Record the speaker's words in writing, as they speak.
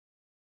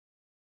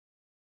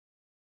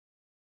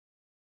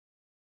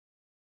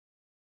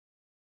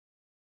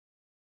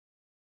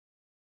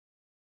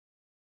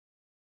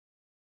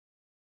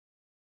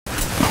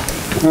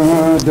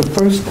The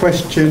first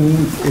question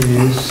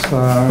is,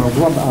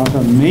 what are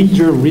the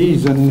major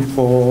reasons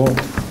for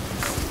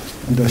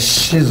the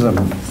schism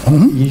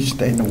of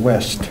East and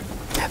West?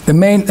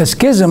 The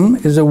schism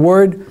is a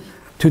word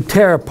to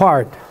tear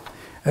apart.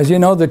 As you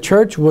know, the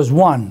church was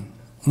one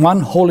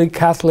holy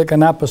Catholic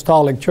and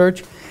Apostolic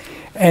Church,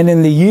 and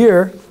in the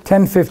year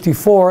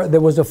 1054 there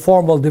was a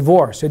formal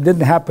divorce. It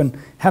didn't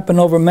happen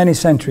over many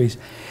centuries.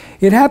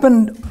 It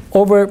happened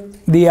over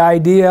the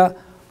idea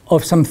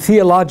of some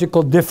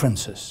theological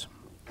differences.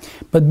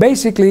 But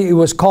basically it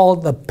was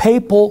called the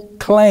papal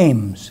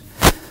claims.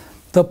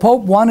 The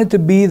Pope wanted to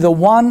be the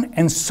one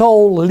and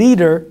sole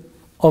leader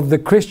of the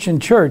Christian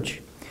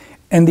church,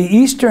 and the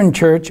Eastern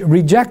Church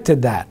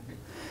rejected that.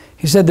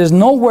 He said there's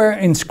nowhere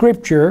in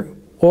Scripture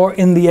or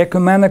in the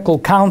ecumenical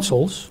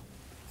councils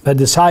that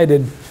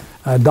decided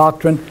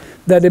doctrine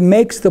that it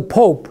makes the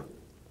Pope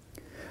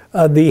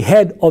the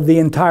head of the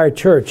entire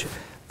church.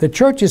 The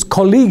church is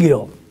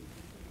collegial.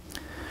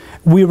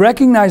 We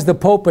recognize the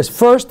Pope as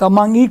first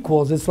among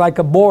equals. It's like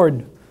a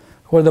board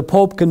where the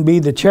Pope can be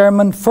the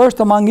chairman, first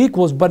among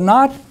equals, but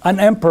not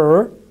an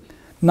emperor,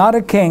 not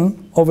a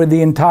king over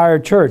the entire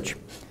church.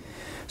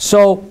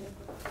 So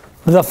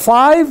the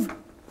 5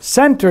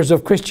 centers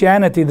of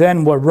Christianity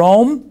then were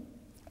Rome,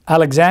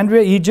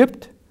 Alexandria,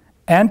 Egypt,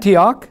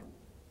 Antioch,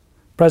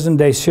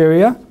 present-day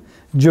Syria,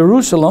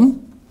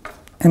 Jerusalem,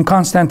 and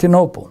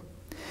Constantinople.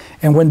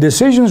 And when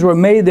decisions were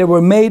made, they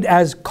were made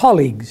as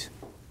colleagues,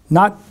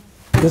 not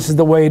this is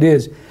the way it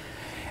is.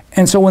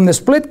 And so when the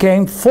split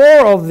came,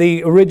 4 of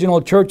the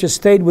original churches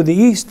stayed with the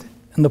East,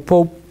 and the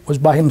Pope was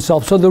by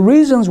himself. So the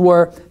reasons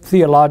were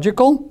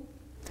theological,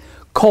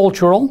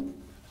 cultural.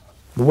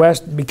 The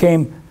West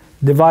became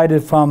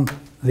divided from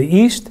the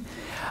East.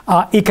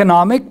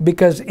 Economic,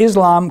 because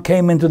Islam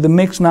came into the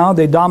mix now.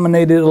 They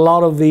dominated a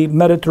lot of the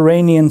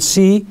Mediterranean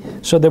Sea,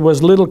 so there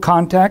was little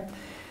contact.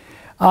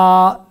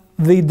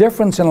 The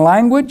difference in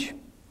language.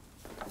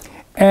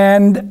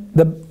 And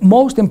the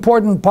most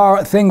important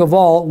thing of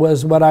all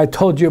was what I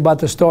told you about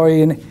the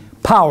story in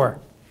power.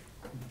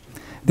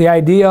 The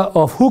idea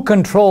of who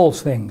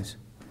controls things.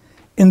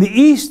 In the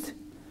East,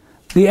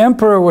 the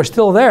emperor was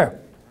still there.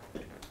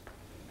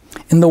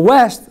 In the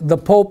West, the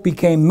Pope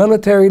became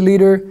military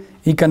leader,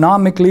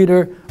 economic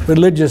leader,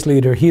 religious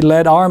leader. He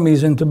led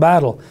armies into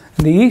battle.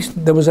 In the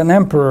East, there was an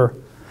emperor,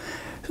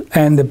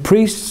 and the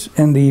priests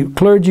and the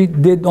clergy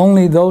did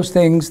only those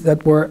things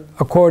that were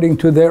according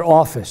to their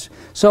office.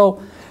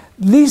 So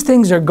these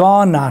things are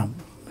gone now.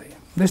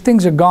 These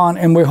things are gone,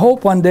 and we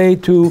hope one day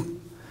to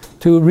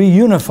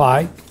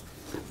reunify,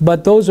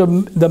 but those are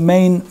the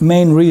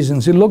main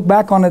reasons. You look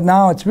back on it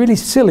now, it's really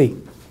silly.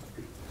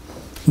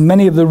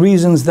 Many of the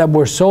reasons that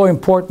were so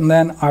important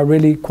then are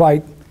really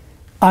quite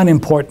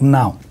unimportant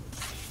now.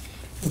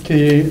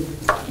 Okay,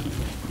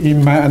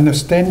 in my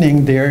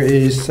understanding, there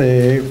is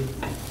a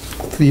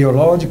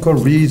theological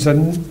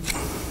reason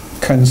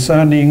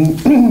concerning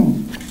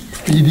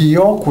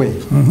filioque.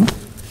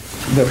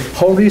 The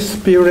Holy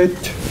Spirit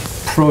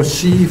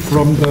proceeds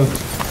from the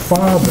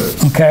Father.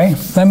 Okay,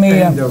 let me.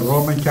 And the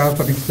Roman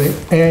Catholics say,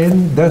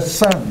 and the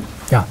Son.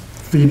 Yeah.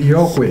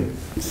 Filioque.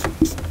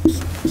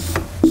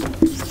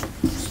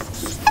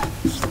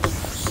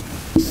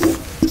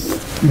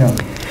 Yeah.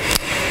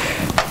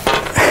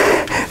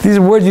 These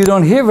are words you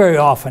don't hear very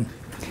often.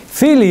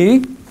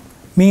 Filii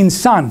means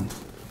son,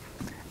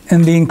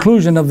 and the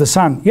inclusion of the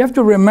Son. You have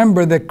to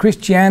remember that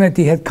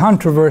Christianity had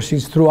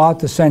controversies throughout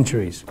the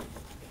centuries.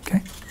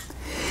 Okay?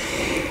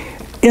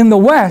 In the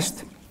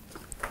West,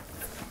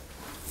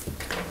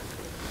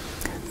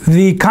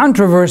 the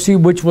controversy,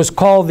 which was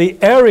called the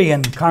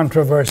Arian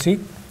controversy,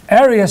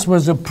 Arius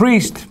was a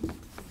priest.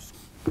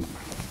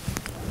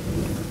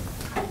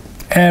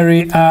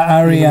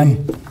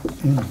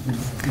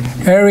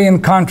 Arian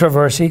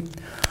controversy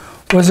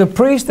was a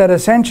priest that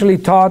essentially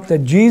taught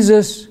that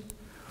Jesus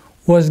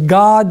was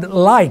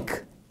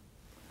God-like.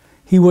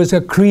 He was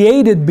a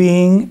created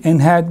being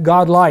and had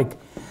God-like.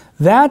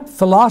 That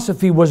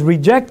philosophy was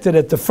rejected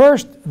at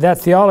that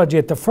theology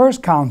at the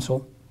first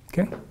council,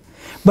 okay?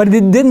 But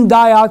it didn't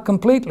die out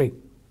completely.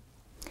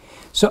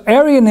 So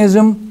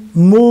Arianism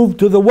moved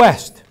to the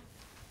West.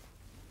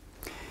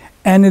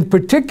 And it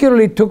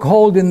particularly took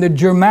hold in the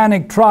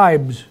Germanic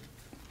tribes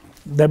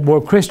that were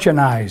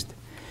Christianized.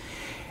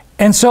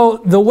 And so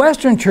the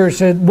Western Church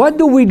said, what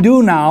do we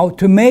do now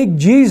to make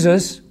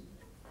Jesus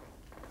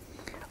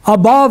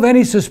above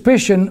any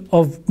suspicion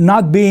of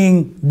not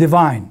being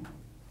divine?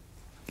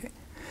 Okay.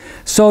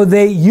 So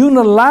they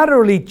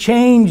unilaterally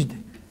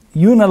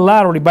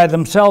by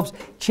themselves,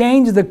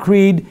 changed the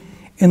creed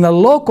in the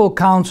local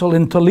council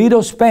in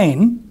Toledo,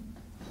 Spain.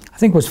 I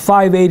think it was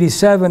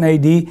 587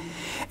 AD.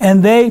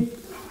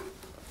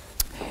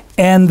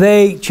 And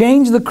they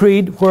changed the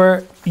creed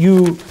where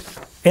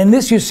and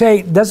this you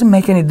say doesn't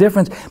make any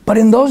difference, but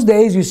in those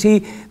days, you see,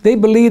 they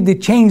believed they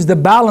changed the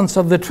balance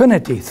of the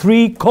Trinity,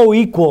 3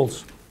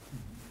 co-equals.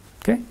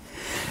 Okay?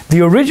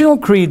 The original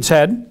creed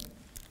said,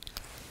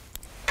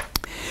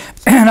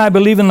 and I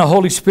believe in the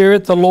Holy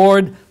Spirit, the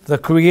Lord, the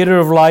creator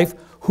of life,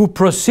 who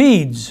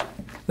proceeds.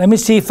 Let me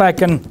see if I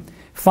can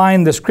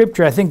find the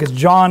scripture. I think it's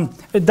John,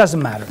 it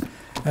doesn't matter.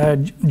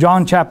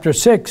 John chapter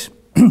 6,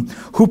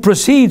 who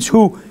proceeds,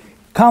 who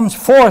comes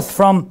forth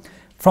from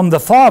the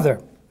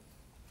Father,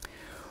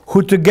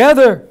 who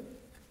together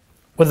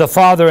with the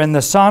Father and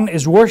the Son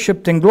is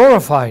worshipped and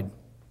glorified.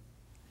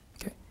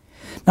 Okay.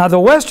 Now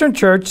the Western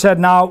Church said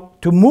now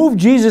to move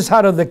Jesus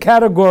out of the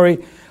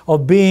category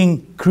of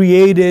being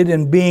created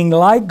and being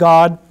like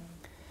God,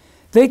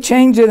 they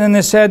changed it and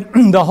they said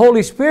the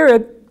Holy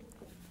Spirit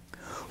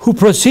who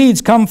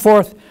proceeds come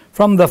forth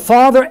from the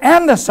Father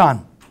and the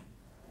Son.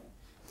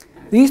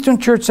 The Eastern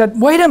Church said,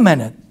 wait a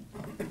minute.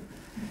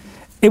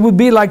 It would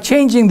be like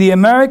changing the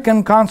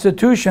American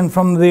Constitution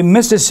from the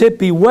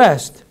Mississippi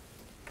West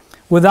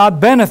without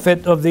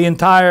benefit of the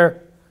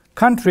entire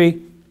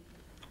country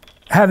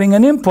having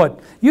an input.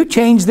 You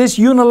changed this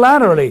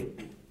unilaterally.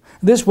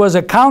 This was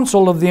a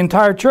council of the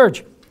entire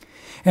church.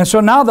 And so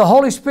now the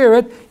Holy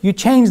Spirit, you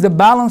change the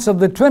balance of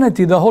the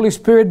Trinity. The Holy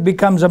Spirit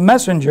becomes a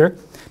messenger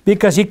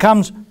because he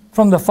comes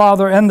from the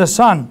Father and the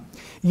Son.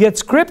 Yet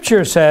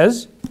Scripture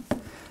says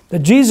that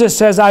Jesus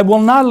says, I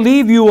will not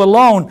leave you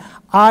alone.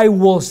 I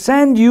will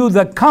send you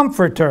the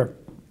Comforter,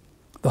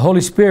 the Holy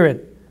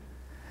Spirit,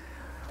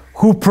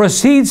 who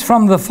proceeds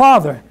from the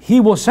Father. He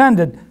will send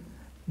it,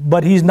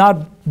 but he's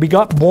not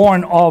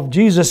born of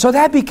Jesus. So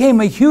that became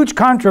a huge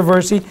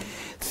controversy.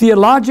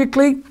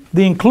 Theologically,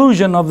 the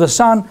inclusion of the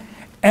Son,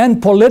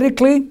 and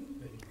politically,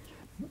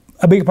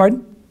 I beg your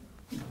pardon?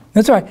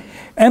 That's right.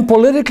 And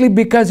politically,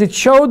 because it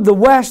showed the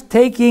West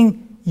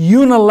taking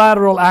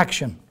unilateral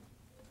action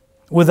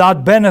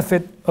without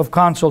benefit of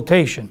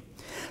consultation.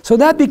 So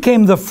that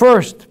became the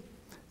first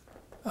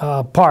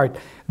part,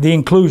 the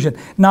inclusion.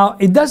 Now,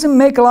 it doesn't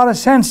make a lot of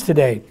sense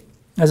today.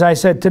 As I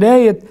said,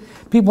 today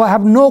people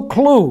have no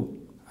clue.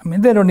 I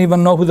mean, they don't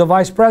even know who the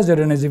vice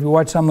president is. If you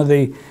watch some of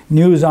the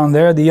news on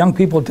there, the young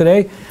people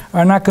today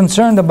are not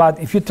concerned about,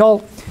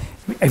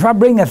 if I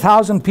bring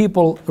 1,000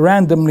 people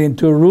randomly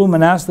into a room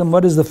and ask them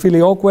what is the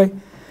filioque,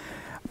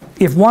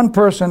 if one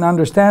person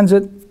understands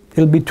it,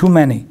 it'll be too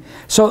many.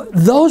 So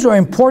those are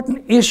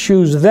important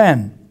issues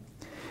then.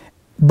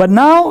 But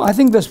now I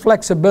think there's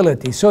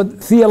flexibility. So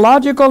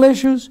theological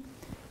issues,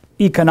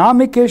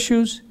 economic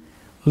issues,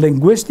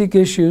 linguistic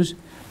issues,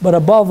 but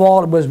above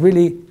all it was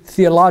really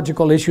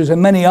theological issues and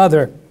many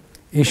other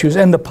issues,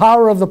 and the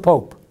power of the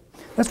Pope.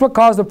 That's what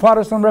caused the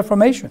Protestant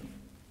Reformation.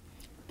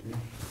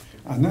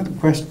 Another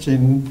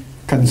question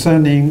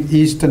concerning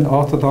Eastern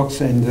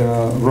Orthodox and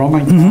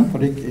Roman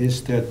Catholic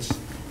is that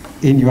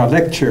in your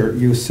lecture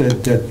you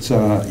said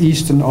that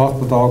Eastern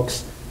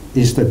Orthodox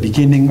is the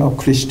beginning of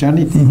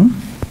Christianity.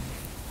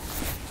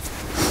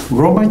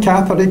 Roman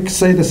Catholics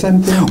say the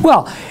same thing?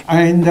 Well,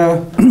 and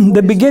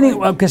the beginning,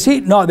 because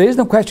no, there is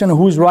no question of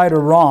who's right or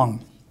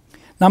wrong.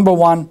 Number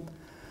one,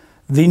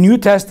 the New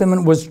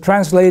Testament was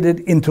translated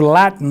into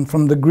Latin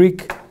from the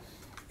Greek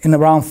in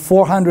around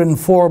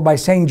 404 by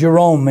St.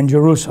 Jerome in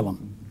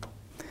Jerusalem.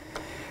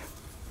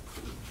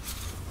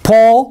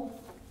 Paul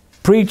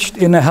preached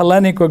in a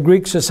Hellenic or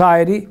Greek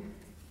society.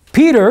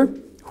 Peter,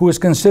 who is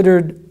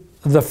considered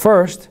the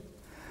first,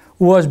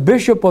 was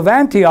Bishop of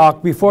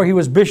Antioch before he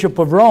was Bishop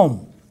of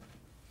Rome.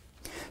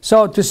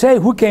 So to say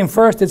who came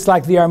first, it's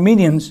like the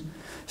Armenians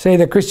say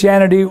that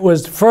Christianity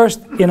was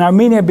first in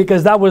Armenia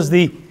because that was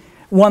the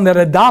one that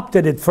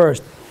adopted it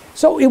first.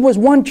 So it was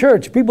one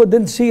church. People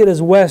didn't see it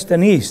as West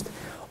and East.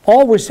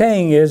 All we're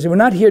saying is, we're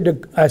not here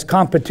as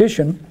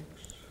competition.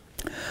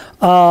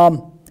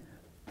 The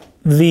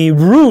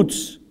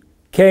roots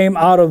came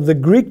out of the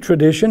Greek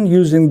tradition,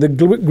 using the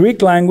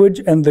Greek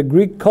language and the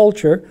Greek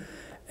culture,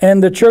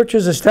 and the church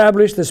is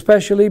established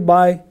especially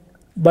by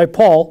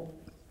Paul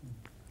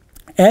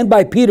and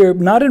by Peter,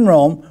 not in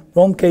Rome.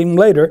 Rome came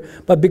later,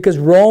 but because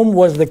Rome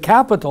was the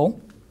capital,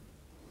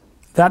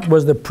 that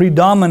was the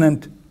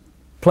predominant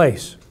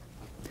place.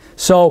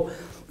 So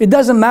it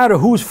doesn't matter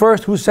who's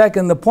first, who's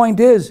second. The point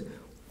is,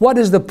 what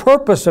is the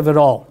purpose of it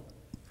all?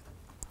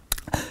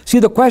 See,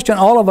 the question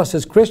all of us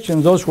as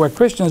Christians, those who are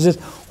Christians, is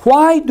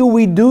why do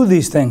we do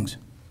these things?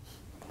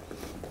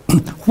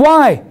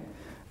 Why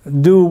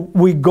do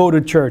we go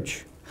to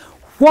church?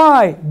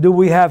 Why do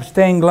we have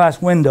stained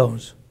glass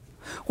windows?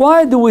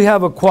 Why do we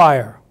have a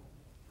choir?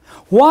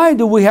 Why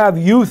do we have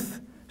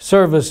youth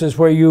services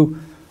where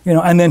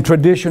and then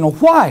traditional?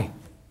 Why?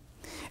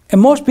 And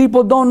most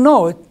people don't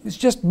know it. It's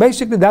just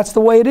basically that's the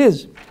way it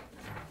is.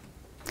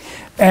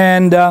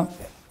 And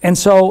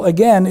so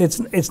again,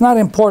 it's not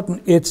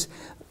important. It's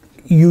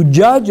you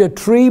judge a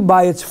tree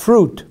by its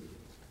fruit.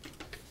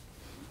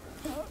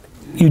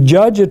 You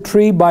judge a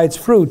tree by its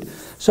fruit.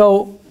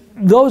 So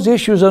those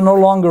issues are no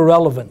longer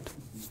relevant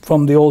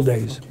from the old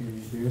days.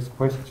 Okay, here's a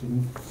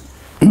question.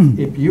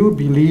 If you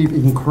believe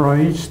in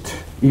Christ,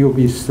 you'll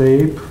be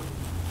saved.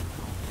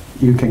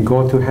 You can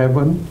go to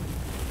heaven.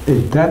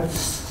 If that's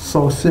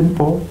so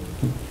simple,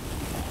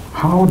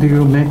 how do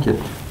you make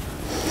it?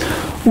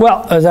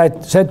 Well, as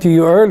I said to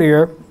you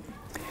earlier,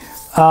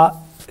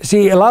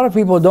 see, a lot of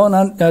people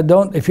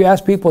don't. If you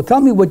ask people,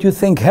 tell me what you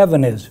think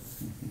heaven is.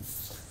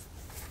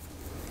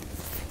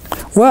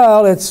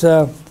 Well, it's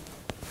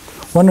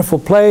wonderful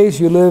place.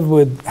 You live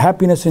with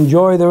happiness and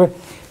joy there.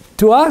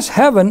 To us,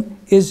 heaven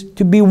is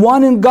to be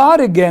one in God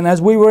again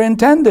as we were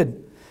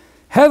intended.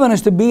 Heaven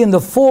is to be in the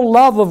full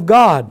love of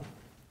God.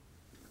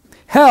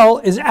 Hell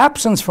is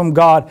absence from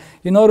God.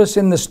 You notice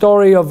in the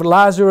story of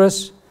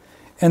Lazarus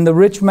and the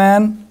rich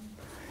man,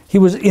 he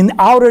was in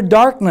outer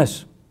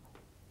darkness.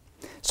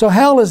 So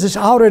hell is this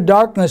outer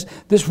darkness,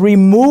 this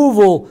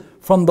removal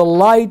from the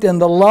light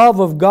and the love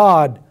of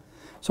God.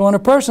 So when a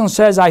person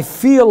says, I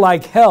feel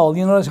like hell,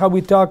 you notice how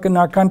we talk in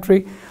our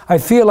country? I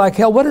feel like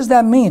hell. What does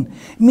that mean?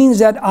 It means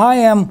that I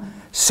am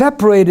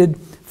separated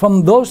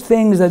from those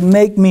things that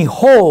make me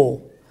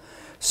whole.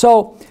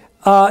 So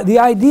the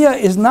idea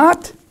is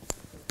not,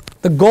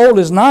 the goal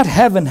is not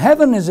heaven.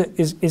 Heaven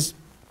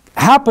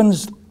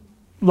happens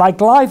like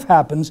life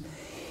happens.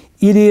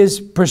 It is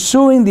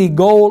pursuing the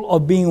goal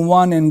of being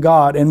one in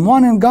God. And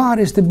one in God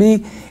is to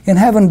be in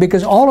heaven,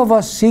 because all of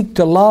us seek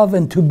to love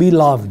and to be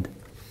loved.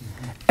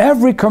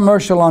 Every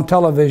commercial on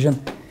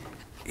television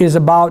is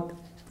about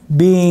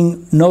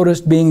being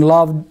noticed, being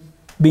loved,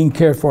 being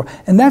cared for.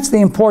 And that's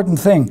the important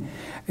thing.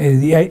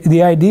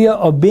 The idea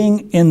of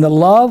being in the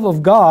love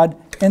of God,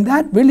 and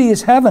that really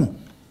is heaven.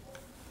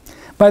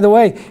 By the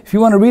way, if you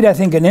want to read, I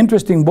think, an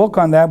interesting book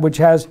on that, which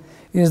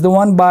is the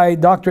one by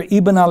Dr.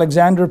 Ibn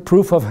Alexander,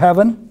 Proof of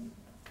Heaven.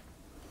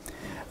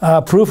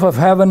 Proof of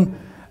Heaven,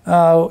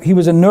 he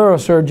was a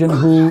neurosurgeon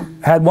who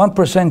had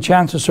 1%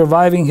 chance of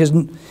surviving.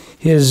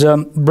 His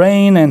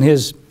brain and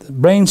his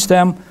brain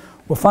stem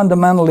were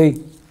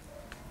fundamentally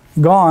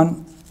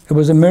gone. It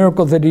was a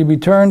miracle that he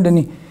returned,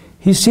 and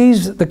he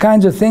sees the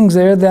kinds of things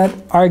there that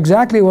are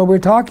exactly what we're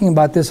talking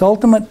about, this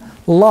ultimate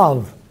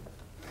love,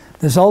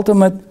 this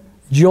ultimate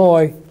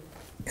joy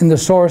in the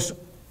source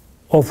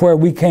of where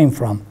we came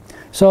from.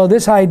 So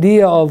this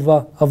idea of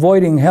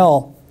avoiding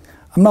hell,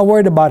 I'm not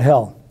worried about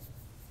hell.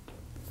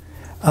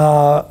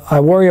 I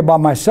worry about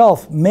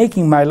myself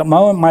making my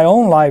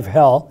own life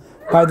hell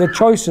by the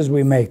choices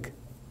we make.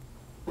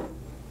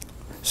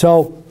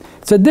 So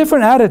it's a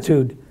different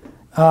attitude,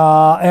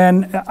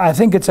 and I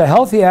think it's a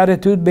healthy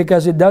attitude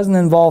because it doesn't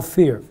involve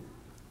fear.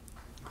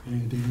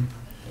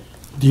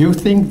 Do you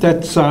think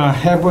that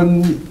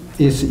heaven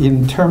is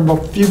in terms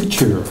of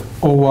future,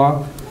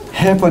 or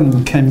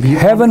heaven can be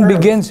heaven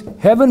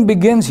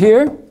begins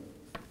here,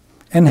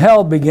 and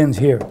hell begins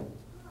here.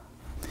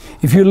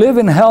 If you live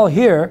in hell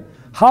here,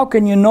 how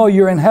can you know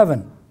you're in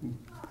heaven?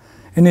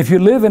 And if you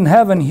live in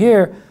heaven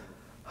here,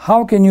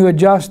 how can you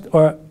adjust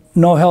or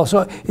know hell?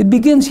 So it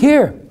begins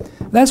here.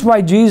 That's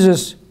why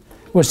Jesus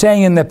was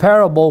saying in the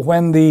parable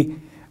when the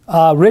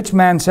rich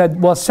man said,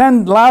 well,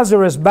 send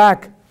Lazarus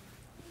back.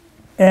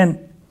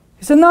 And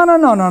he said,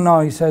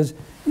 no. He says,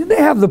 they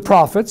have the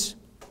prophets.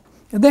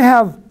 They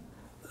have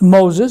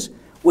Moses.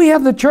 We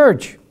have the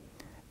church,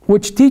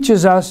 which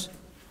teaches us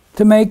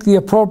to make the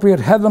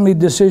appropriate heavenly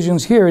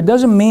decisions here. It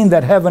doesn't mean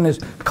that heaven is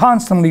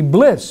constantly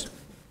bliss.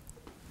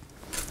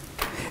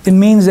 It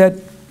means that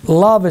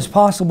love is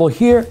possible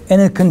here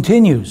and it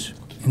continues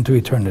into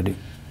eternity.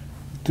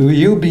 Do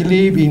you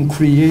believe in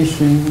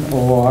creation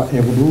or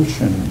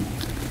evolution?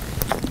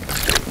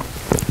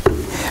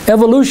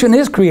 Evolution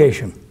is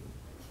creation.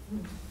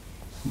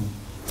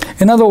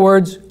 In other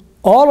words,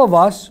 all of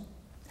us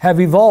have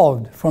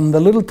evolved from the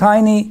little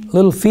tiny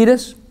little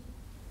fetus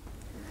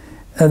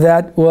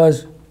that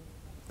was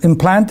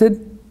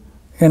implanted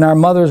in our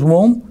mother's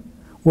womb.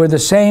 We're the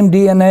same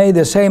DNA,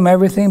 the same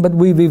everything, but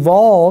we've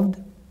evolved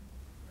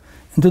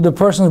into the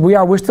persons we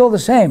are. We're still the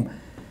same.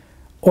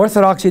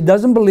 Orthodoxy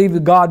doesn't believe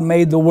that God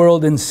made the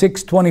world in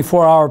 6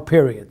 24-hour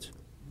periods.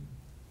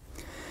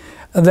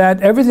 That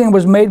everything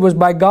was made was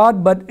by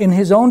God, but in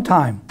His own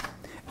time.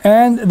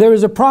 And there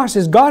is a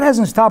process. God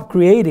hasn't stopped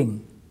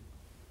creating.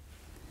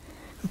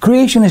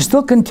 Creation is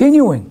still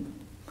continuing.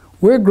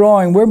 We're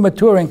growing, we're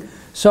maturing.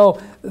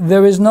 So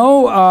there is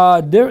no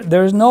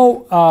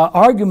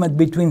argument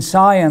between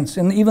science,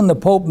 and even the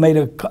Pope made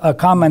a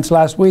comments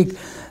last week.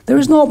 There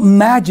is no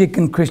magic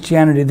in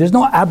Christianity. There's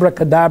no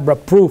abracadabra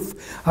proof.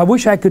 I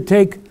wish I could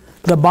take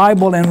the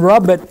Bible and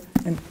rub it,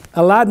 and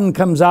Aladdin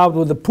comes out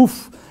with a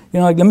poof,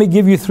 like, let me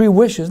give you 3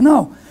 wishes.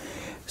 No.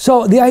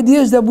 So the idea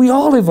is that we're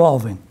all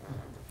evolving.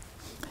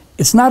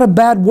 It's not a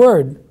bad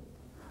word.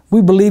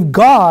 We believe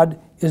God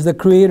is the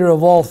creator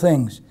of all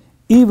things,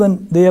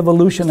 even the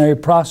evolutionary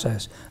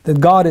process,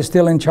 that God is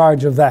still in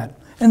charge of that.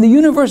 And the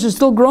universe is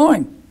still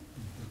growing,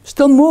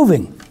 still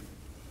moving.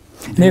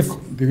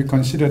 Do you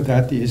consider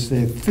that is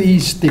a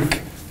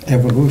theistic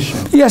evolution?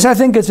 Yes, I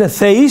think it's a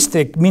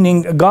theistic,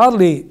 meaning a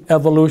godly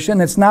evolution.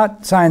 It's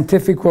not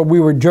scientific where we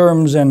were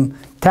germs and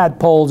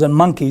tadpoles and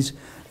monkeys.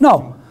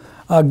 No.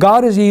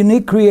 God is a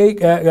unique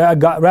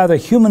rather,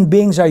 human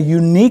beings are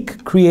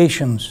unique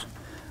creations,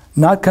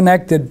 not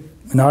connected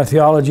in our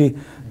theology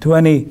to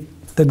any,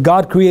 that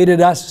God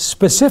created us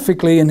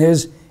specifically in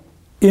His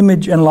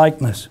image and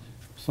likeness.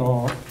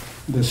 So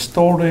the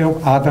story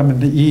of Adam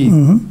and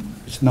Eve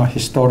is not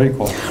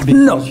historical,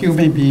 because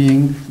human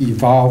beings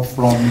evolved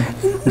from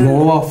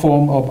lower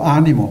form of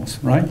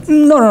animals, right?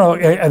 No.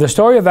 The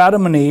story of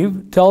Adam and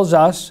Eve tells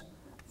us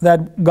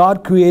that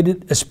God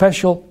created a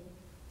special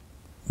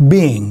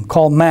being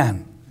called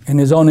man in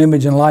his own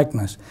image and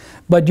likeness.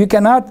 But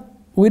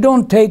we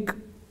don't take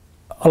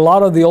a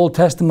lot of the Old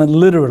Testament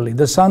literally.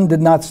 The sun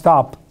did not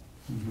stop.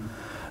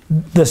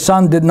 The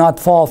sun did not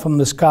fall from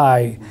the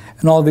sky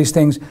and all these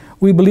things.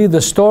 We believe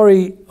the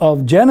story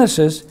of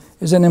Genesis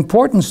is an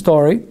important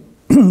story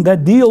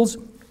that deals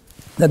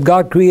that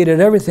God created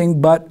everything,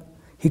 but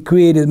he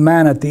created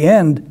man at the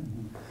end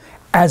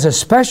as a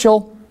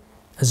special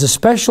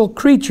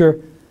creature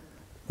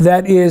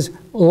that is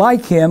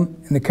like him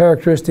in the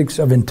characteristics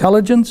of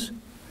intelligence,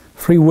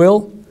 free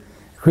will,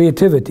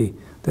 creativity.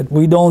 That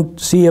we don't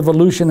see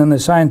evolution in the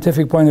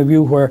scientific point of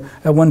view where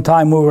at one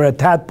time we were a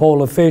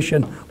tadpole, a fish,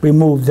 and we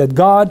moved. That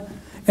God,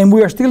 and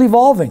we are still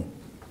evolving.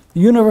 The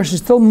universe is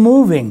still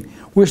moving.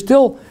 We're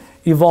still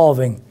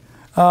evolving.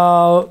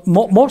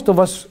 Most of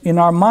us, in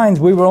our minds,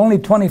 we were only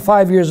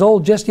 25 years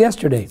old just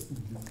yesterday.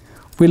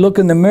 We look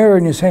in the mirror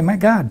and you say, my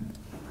God,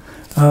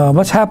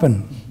 what's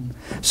happened?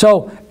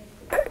 So,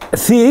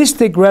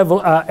 theistic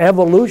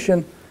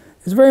evolution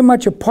is very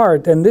much a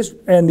part, and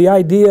the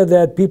idea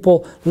that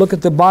people look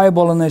at the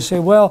Bible and they say,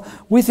 well,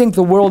 we think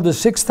the world is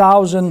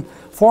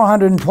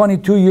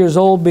 6,422 years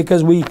old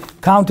because we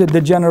counted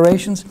the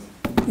generations.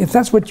 If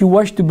that's what you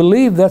wish to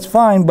believe, that's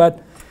fine,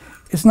 but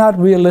it's not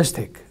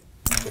realistic.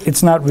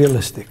 It's not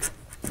realistic.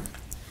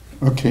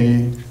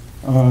 Okay,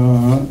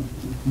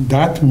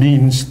 that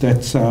means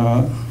that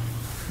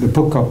the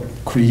book of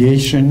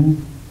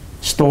creation,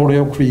 story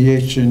of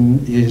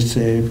creation, is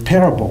a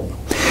parable,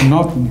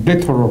 not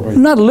literal.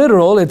 Not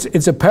literal,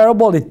 it's a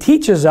parable. It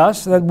teaches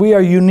us that we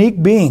are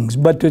unique beings,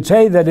 but to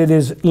say that it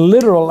is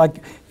literal,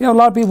 like, you know, a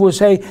lot of people will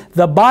say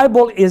the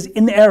Bible is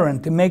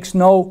inerrant, it makes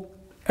no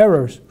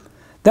errors.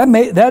 That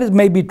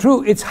may be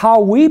true. It's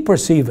how we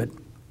perceive it.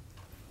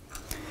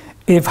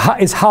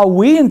 It's how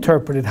we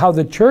interpret it, how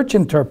the church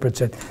interprets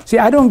it. See,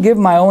 I don't give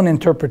my own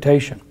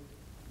interpretation.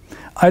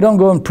 I don't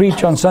go and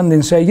preach on Sunday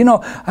and say, you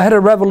know, I had a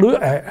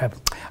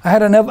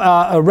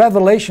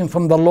revelation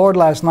from the Lord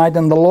last night,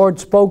 and the Lord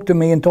spoke to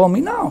me and told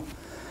me. No.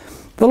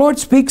 The Lord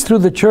speaks through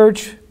the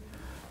church.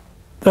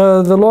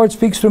 The Lord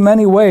speaks through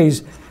many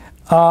ways.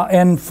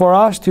 And for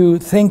us to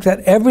think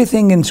that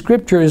everything in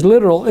Scripture is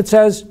literal, it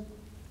says,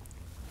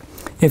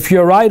 if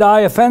your right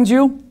eye offends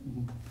you,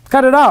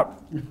 cut it out.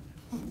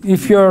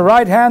 If your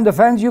right hand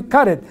offends you,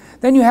 cut it.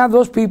 Then you have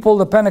those people,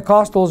 the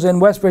Pentecostals in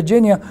West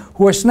Virginia,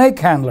 who are snake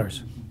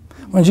handlers.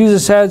 When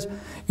Jesus says,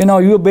 you know,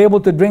 you'll be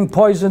able to drink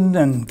poison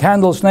and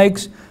handle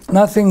snakes,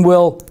 nothing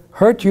will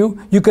hurt you.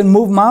 You can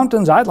move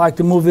mountains. I'd like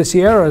to move the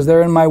Sierras.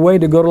 They're in my way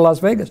to go to Las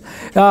Vegas.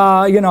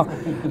 You know,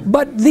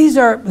 but these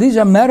are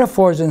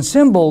metaphors and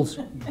symbols.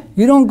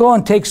 You don't go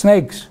and take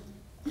snakes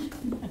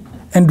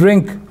and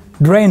drink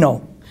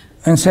Drano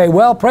and say,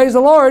 well, praise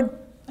the Lord.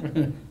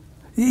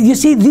 You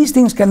see, these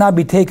things cannot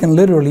be taken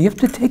literally. You have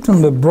to take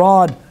them with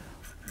broad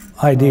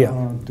idea.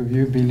 Do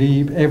you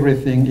believe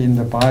everything in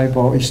the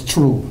Bible is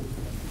true?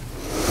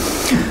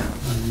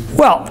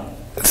 Well,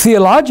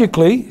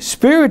 theologically,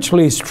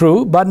 spiritually it's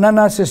true, but not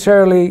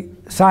necessarily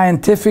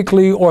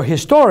scientifically or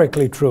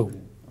historically true.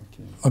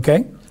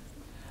 Okay?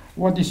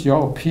 What is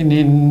your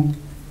opinion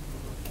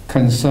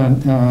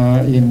concern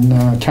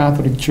in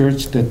Catholic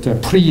Church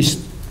that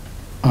priests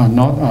are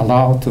not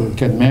allowed to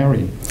get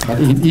married, but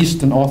in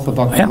Eastern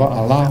Orthodox are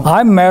allowed?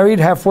 I'm married,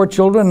 have 4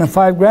 children and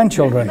 5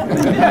 grandchildren.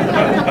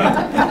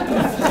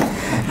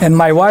 And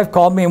my wife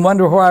called me and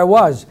wondered where I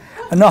was.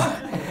 No,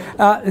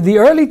 the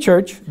early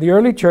church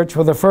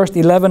for the first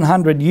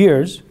 1100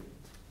 years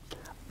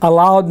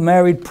allowed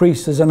married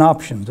priests as an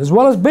option, as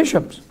well as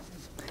bishops.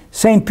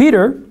 St.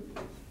 Peter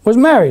was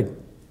married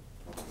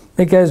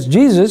because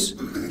Jesus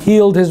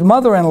healed his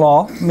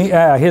mother-in-law,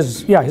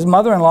 his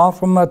mother-in-law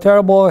from a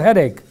terrible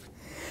headache.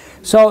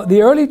 So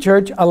the early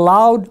church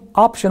allowed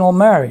optional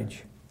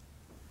marriage.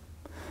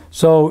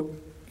 So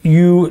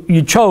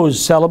you chose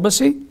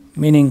celibacy,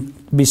 meaning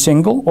be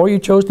single, or you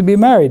chose to be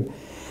married.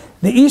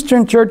 The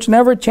Eastern Church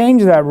never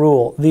changed that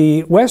rule.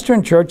 The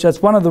Western Church,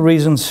 that's one of the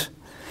reasons,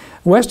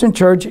 Western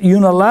Church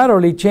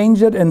unilaterally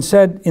changed it and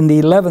said in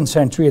the 11th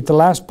century, at the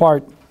last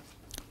part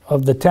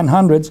of the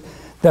 1000s,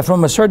 that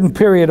from a certain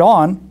period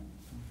on,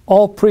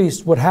 all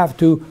priests would have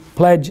to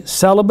pledge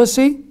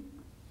celibacy,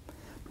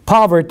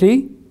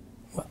 poverty,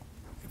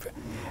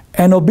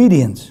 and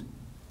obedience.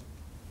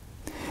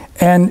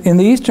 And in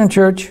the Eastern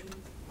Church,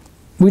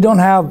 we don't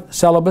have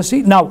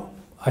celibacy. Now,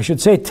 I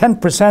should say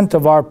 10%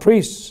 of our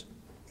priests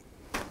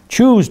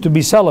choose to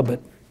be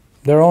celibate,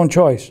 their own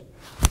choice.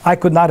 I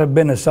could not have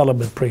been a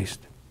celibate priest.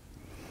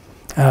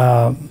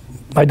 I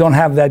don't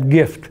have that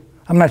gift.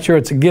 I'm not sure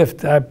it's a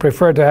gift. I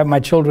prefer to have my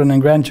children and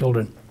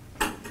grandchildren.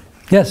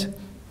 Yes?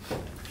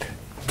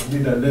 I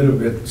did a little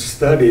bit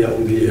study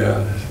on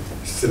the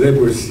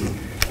celibacy.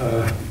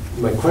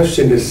 My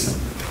question is,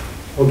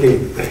 okay,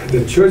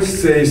 the church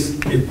says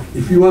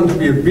if you want to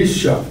be a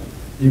bishop,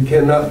 you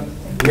cannot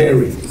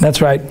marry. That's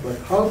right. But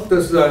how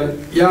does a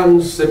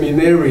young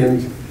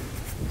seminarian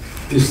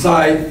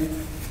decide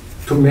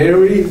to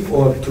marry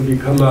or to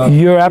become a...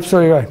 You're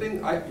absolutely right.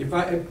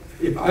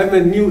 If I'm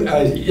a new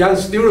young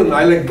student,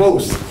 I like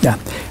both. Yeah,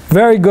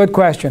 very good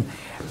question.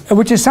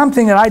 which is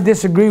something that I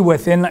disagree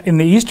with. In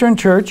the Eastern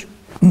Church,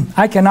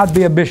 I cannot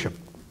be a bishop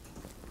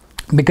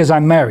because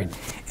I'm married.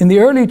 In the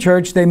early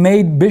church, they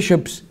made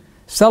bishops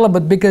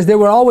celibate because they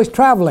were always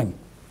traveling.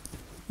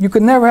 You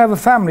could never have a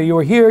family. You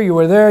were here, you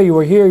were there, you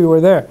were here, you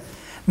were there.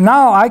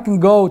 Now I can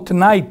go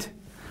tonight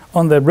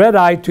on the red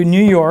eye to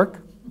New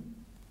York,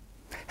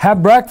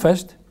 have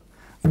breakfast,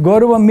 go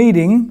to a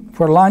meeting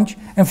for lunch,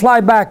 and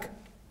fly back.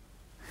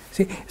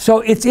 See, so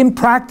it's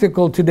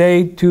impractical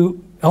today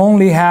to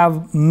only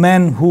have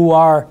men who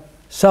are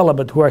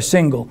celibate, who are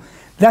single.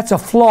 That's a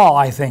flaw,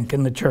 I think,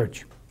 in the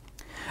church.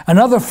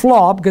 Another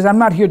flaw, because I'm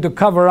not here to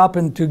cover up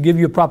and to give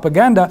you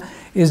propaganda,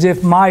 is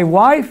if my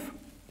wife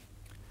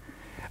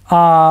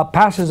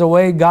passes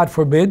away, God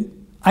forbid,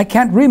 I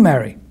can't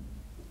remarry.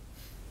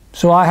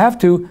 So I have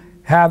to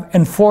have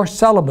enforced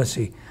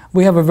celibacy.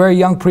 We have a very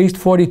young priest,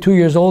 42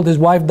 years old. His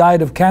wife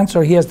died of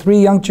cancer. He has 3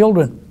 young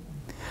children.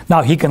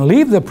 Now, he can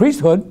leave the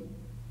priesthood,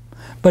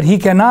 but he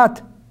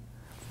cannot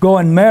go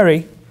and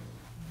marry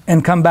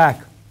and come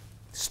back.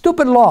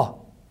 Stupid law.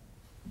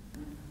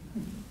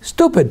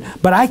 Stupid.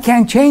 But I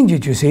can't change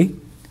it, you see,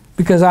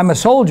 because I'm a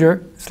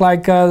soldier. It's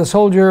like the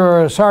soldier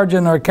or a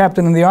sergeant or a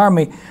captain in the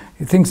army.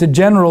 He thinks the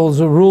general's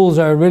rules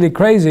are really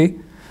crazy,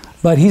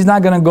 but he's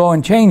not going to go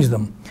and change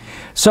them.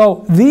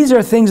 So these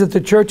are things that the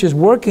church is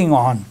working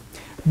on.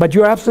 But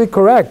you're absolutely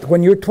correct.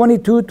 When you're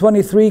 22,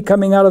 23,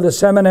 coming out of the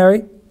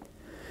seminary,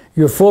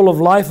 you're full of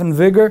life and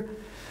vigor,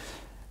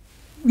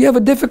 you have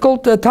a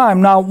difficult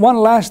time. Now, one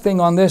last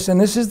thing on this,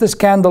 and this is the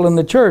scandal in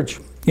the church,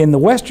 in the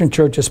Western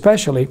church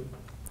especially.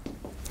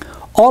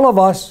 All of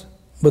us,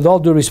 with all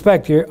due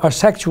respect here, are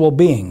sexual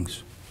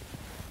beings.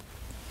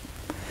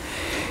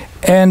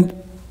 And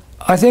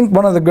I think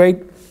one of the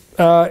great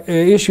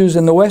issues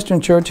in the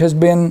Western church has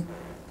been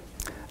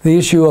the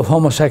issue of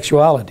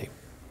homosexuality.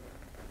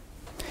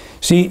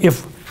 See,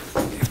 if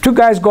 2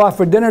 guys go out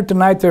for dinner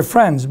tonight, they're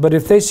friends. But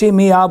if they see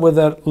me out with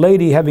a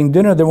lady having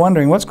dinner, they're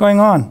wondering, what's going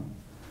on?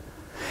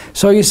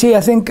 So you see,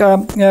 I think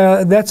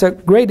that's a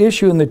great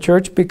issue in the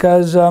church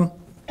because a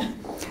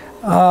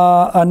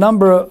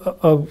number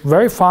of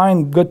very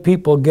fine, good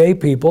people, gay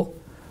people,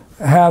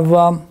 have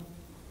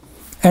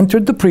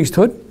entered the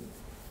priesthood.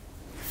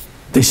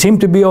 They seem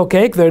to be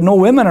okay. There are no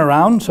women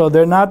around, so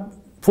they're not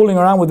fooling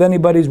around with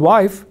anybody's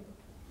wife.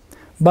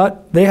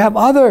 But they have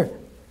other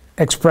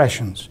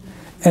expressions,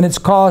 and it's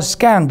caused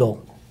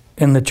scandal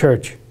in the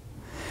church.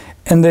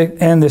 And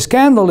the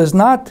scandal is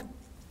not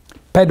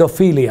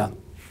pedophilia.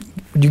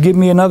 Would you give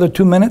me another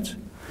 2 minutes?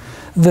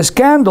 The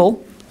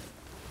scandal,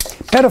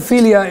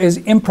 pedophilia is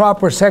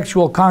improper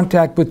sexual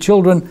contact with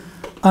children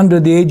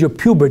under the age of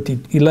puberty,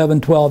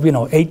 11, 12,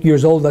 8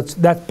 years old, that's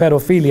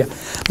pedophilia.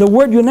 The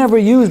word you never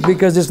use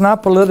because it's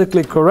not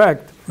politically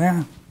correct.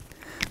 Yeah,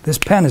 this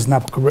pen is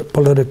not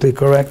politically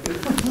correct.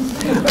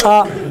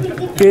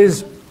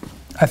 Is,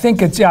 I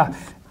think it's,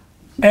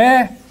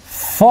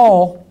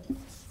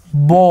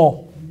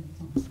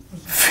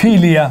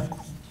 ephobophilia.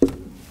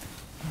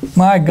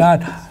 My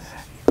God.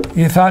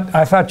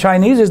 I thought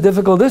Chinese is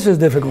difficult, this is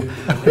difficult.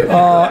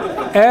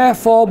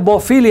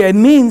 Ephobophilia, it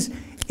means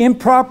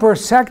improper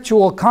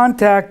sexual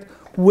contact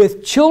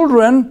with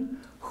children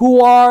who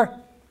are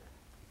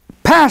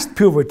past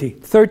puberty,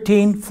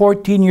 13,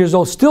 14 years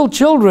old, still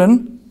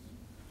children,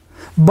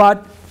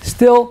 but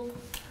still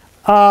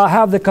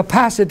have the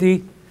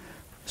capacity.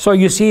 So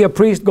you see a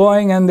priest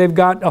going and they've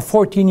got a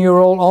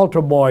 14-year-old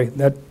altar boy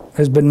that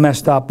has been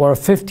messed up, or a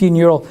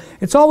 15-year-old.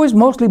 It's always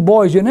mostly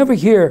boys. You never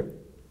hear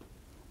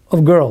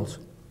of girls.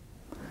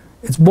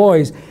 It's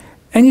boys.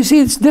 And you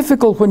see, it's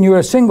difficult when you're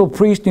a single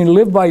priest and you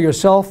live by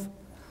yourself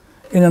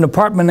in an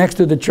apartment next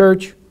to the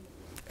church.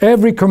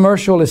 Every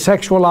commercial is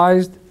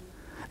sexualized.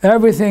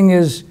 Everything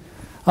is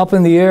up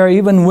in the air.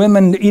 Even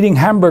women eating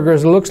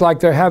hamburgers, it looks like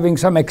they're having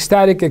some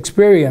ecstatic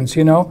experience,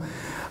 and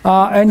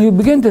you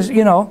begin to,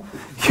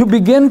 you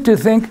begin to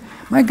think,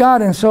 my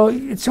God, and so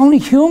it's only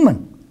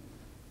human.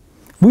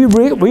 We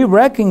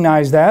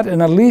recognize that,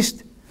 and at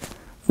least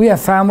we have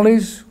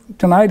families.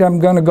 Tonight I'm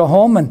going to go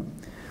home, and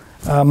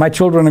my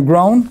children are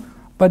grown,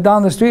 but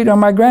down the street are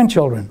my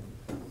grandchildren.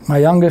 My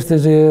youngest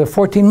is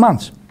 14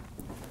 months.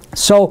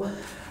 So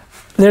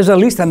there's at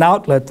least an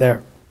outlet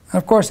there.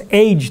 Of course,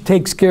 age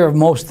takes care of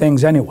most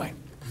things anyway.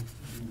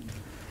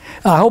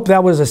 I hope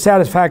that was a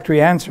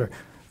satisfactory answer,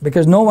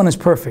 because no one is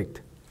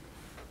perfect.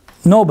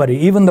 Nobody,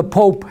 even the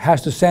Pope,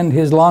 has to send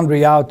his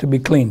laundry out to be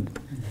cleaned.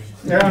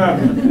 Yeah.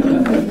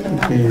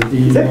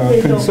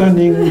 Okay,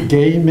 concerning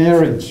gay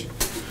marriage,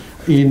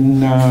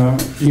 in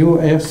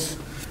U.S.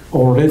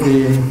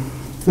 already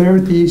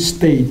 30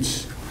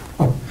 states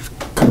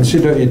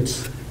consider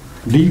it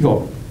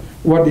legal.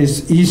 What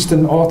is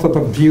Eastern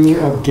Orthodox view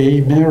of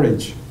gay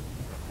marriage?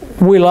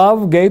 We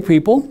love gay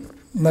people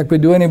like we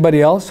do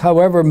anybody else.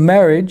 However,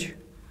 marriage,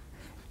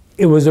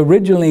 it was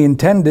originally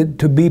intended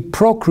to be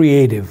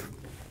procreative.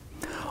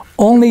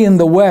 Only in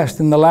the West,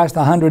 in the last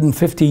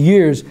 150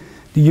 years,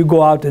 do you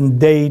go out and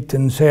date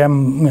and say,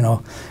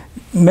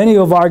 many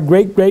of our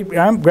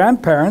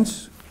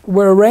great-great-grandparents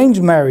were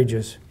arranged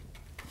marriages.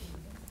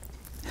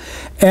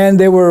 And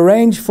they were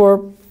arranged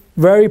for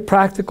very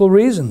practical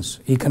reasons,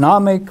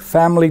 economic,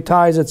 family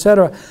ties,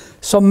 etc.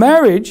 So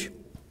marriage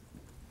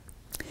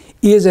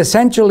is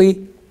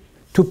essentially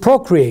to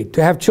procreate,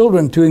 to have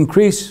children, to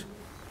increase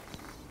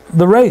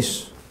the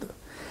race.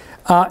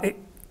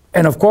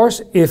 And of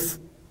course, if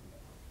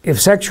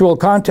sexual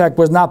contact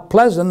was not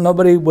pleasant,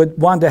 nobody would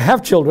want to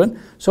have children.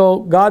 So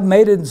God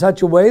made it in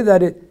such a way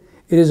that it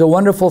is a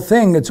wonderful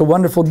thing. It's a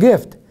wonderful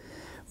gift.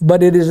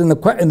 But it is in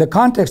the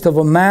context of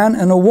a man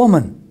and a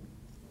woman.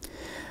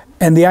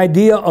 And the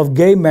idea of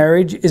gay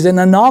marriage is an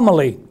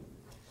anomaly.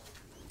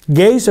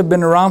 Gays have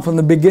been around from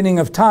the beginning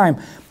of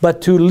time.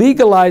 But to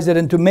legalize it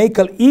and to make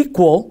it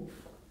equal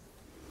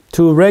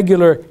to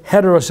regular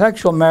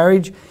heterosexual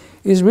marriage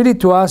is really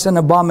to us an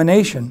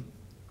abomination.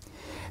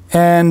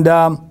 And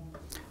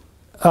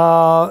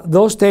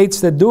those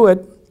states that do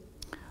it,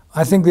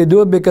 I think they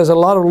do it because a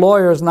lot of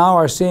lawyers now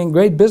are seeing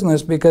great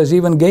business because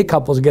even gay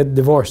couples get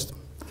divorced.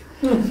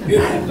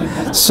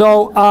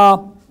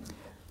 So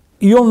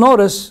you'll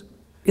notice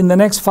in the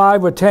next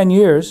 5 or 10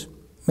 years,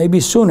 maybe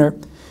sooner,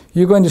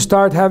 you're going to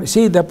start having,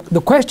 see,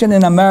 the question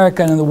in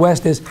America and in the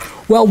West is,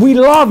 well, we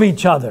love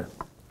each other.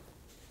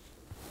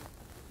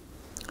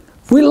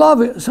 We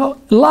love it. So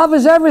love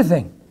is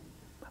everything.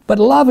 But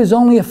love is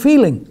only a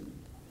feeling.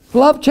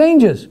 Love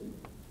changes.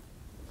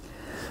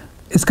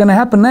 It's going to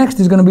happen next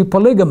is going to be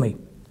polygamy.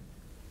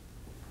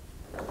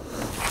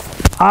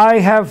 I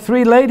have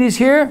 3 ladies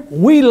here.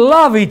 We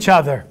love each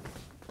other.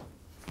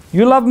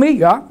 You love me?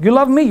 Yeah. You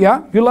love me?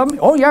 Yeah. You love me?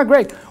 Oh, yeah,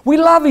 great. We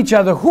love each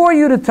other. Who are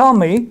you to tell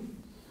me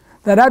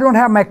that I don't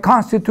have my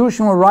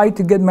constitutional right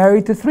to get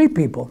married to 3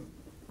 people?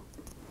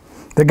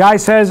 The guy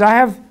says, I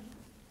have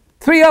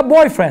 3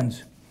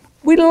 boyfriends.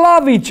 We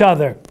love each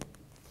other.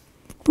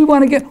 We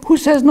want to get, who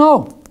says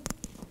no?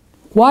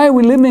 Why are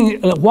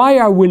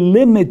we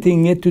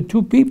limiting it to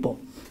 2 people?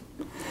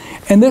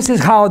 And this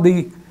is how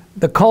the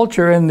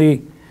culture and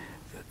the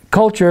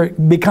culture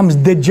becomes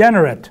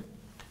degenerate.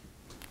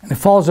 And it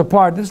falls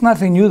apart. There's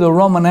nothing new. The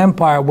Roman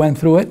Empire went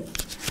through it.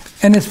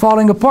 And it's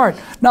falling apart.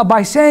 Now,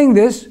 by saying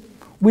this,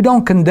 we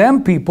don't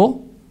condemn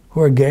people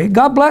who are gay.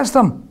 God bless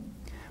them.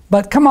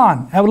 But come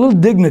on, have a little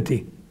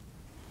dignity.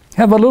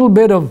 Have a little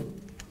bit of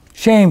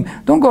shame.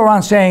 Don't go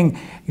around saying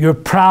you're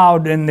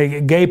proud in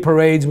the gay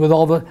parades with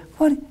all the...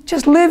 What?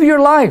 Just live your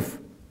life.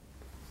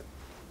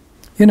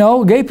 You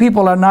know, gay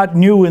people are not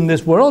new in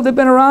this world. They've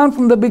been around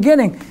from the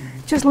beginning.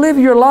 Just live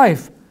your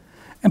life.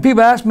 And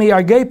people ask me,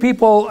 are gay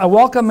people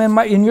welcome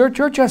in your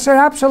church? I say,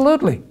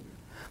 absolutely.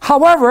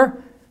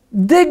 However,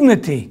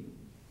 dignity,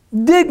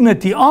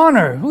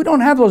 honor. We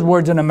don't have those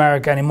words in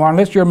America anymore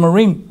unless you're a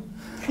Marine.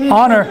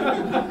 Honor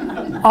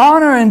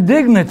and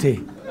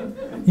dignity.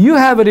 You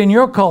have it in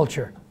your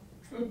culture.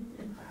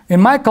 In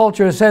my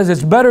culture, it says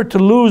it's better to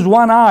lose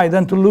one eye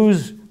than to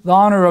lose the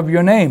honor of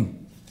your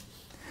name.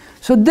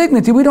 So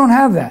dignity, we don't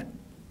have that.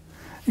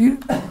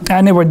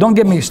 Anyway, don't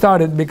get me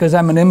started because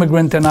I'm an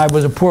immigrant and I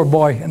was a poor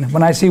boy. And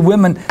when I see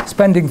women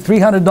spending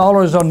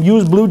 $300 on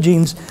used blue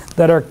jeans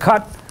that are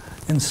cut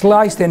and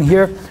sliced in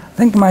here, I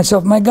think to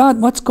myself, my God,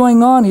 what's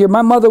going on here?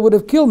 My mother would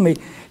have killed me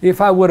if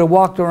I would have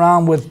walked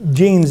around with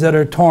jeans that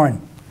are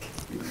torn.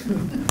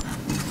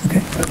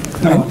 Okay.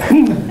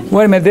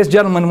 Wait a minute, this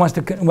gentleman wants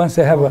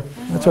to have a...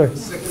 That's right.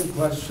 Second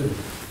question.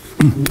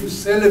 When you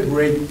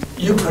celebrate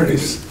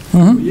Eucharist,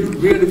 do you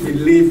really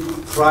believe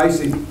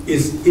Christ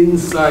is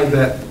inside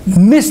that?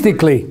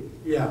 Mystically.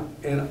 Yeah,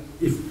 and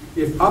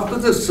if after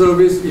the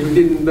service you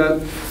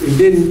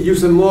didn't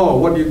use them all,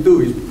 what do you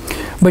do?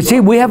 But see,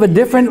 we have a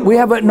different, we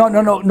have a,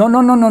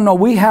 no,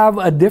 we have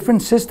a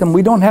different system.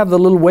 We don't have the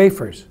little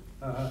wafers.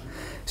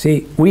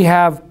 See, we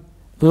have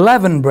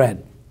leavened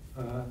bread,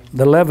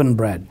 the leavened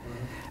bread,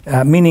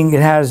 meaning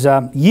it has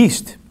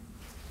yeast.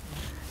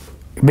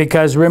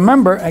 Because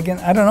remember, again,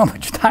 I don't know how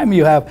much time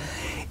you have,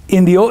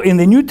 in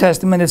the New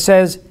Testament it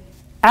says,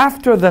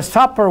 after the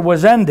supper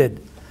was ended,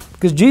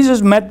 because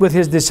Jesus met with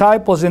his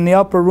disciples in the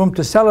upper room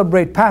to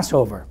celebrate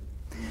Passover.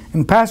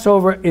 And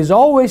Passover is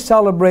always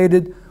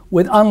celebrated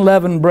with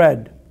unleavened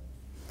bread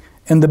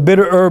and the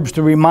bitter herbs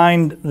to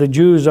remind the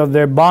Jews of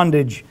their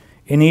bondage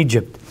in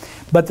Egypt.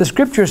 But the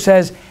scripture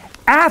says,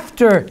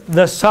 after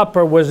the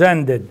supper was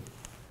ended,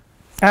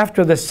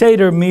 after the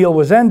Seder meal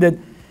was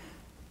ended,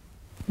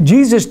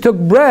 Jesus took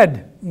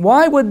bread.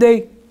 Why would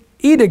they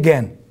eat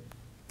again?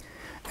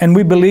 And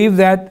we believe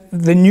that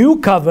the new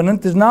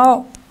covenant is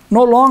now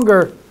no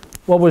longer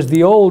what was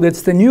the old.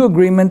 It's the new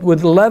agreement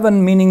with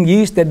leaven, meaning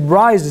yeast that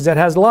rises, that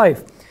has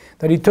life.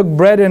 That he took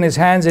bread in his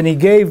hands and he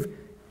gave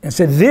and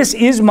said, this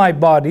is my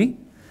body,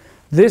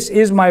 this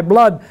is my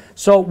blood.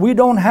 So we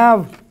don't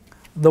have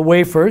the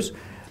wafers.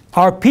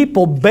 Our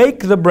people bake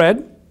the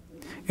bread.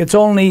 It's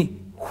only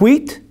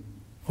wheat,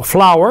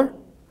 flour,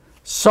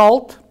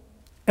 salt,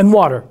 and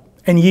water,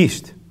 and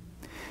yeast.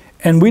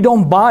 And we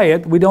don't buy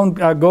it. We don't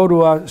go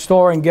to a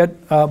store and get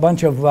a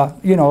bunch of,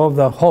 of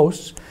the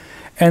hosts.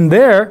 And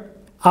there,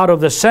 out of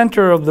the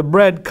center of the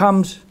bread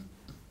comes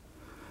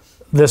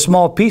the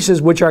small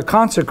pieces which are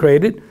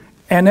consecrated,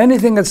 and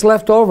anything that's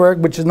left over,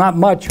 which is not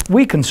much,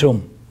 we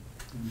consume.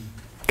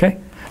 Okay?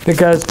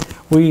 Because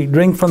We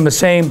drink from the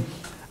same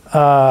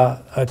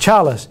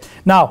chalice.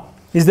 Now,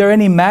 is there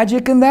any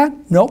magic in that?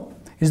 No.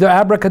 Is there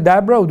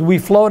abracadabra? Do we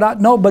float out?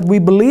 No, but we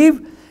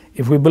believe,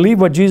 if we believe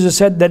what Jesus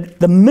said, that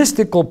the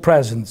mystical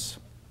presence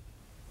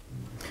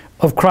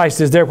of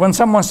Christ is there. When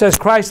someone says,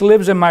 Christ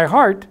lives in my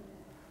heart,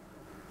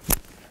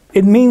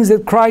 it means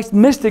that Christ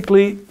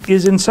mystically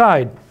is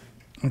inside.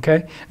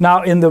 Okay?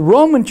 Now, in the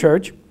Roman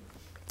Church,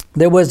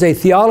 there was a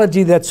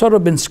theology that's sort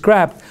of been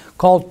scrapped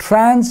called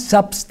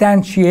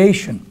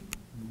transubstantiation.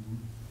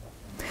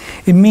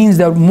 It means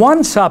that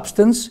one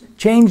substance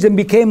changed and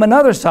became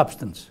another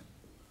substance.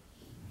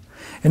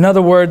 In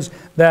other words,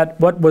 that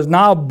what was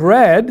now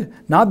bread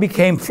now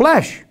became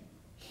flesh.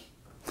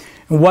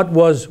 And what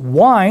was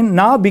wine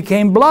now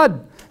became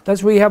blood.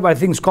 That's where you have, I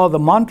think it's called the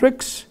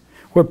Montrix,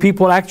 where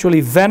people actually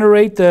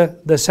venerate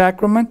the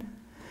sacrament.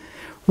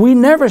 We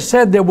never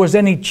said there was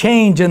any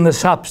change in the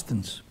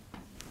substance.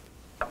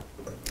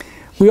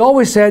 We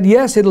always said,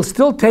 yes, it'll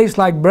still taste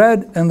like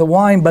bread and the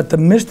wine, but the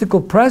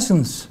mystical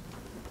presence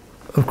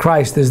of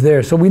Christ is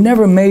there. So we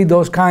never made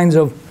those kinds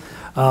of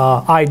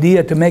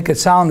idea to make it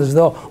sound as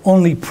though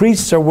only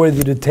priests are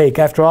worthy to take.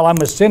 After all, I'm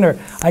a sinner.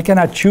 I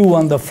cannot chew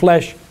on the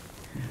flesh.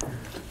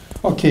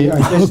 Okay, I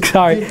guess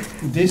sorry.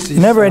 This is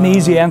never an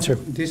easy answer.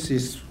 This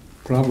is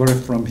probably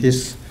from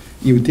his.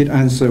 You did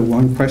answer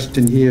one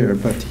question here,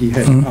 but he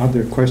had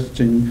other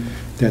question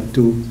that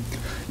do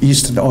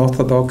Eastern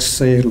Orthodox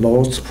say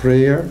Lord's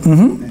Prayer,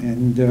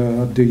 and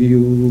do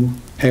you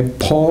have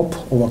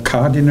Pope or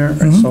Cardinal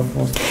and so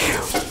forth?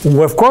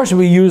 Well, of course,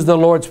 we use the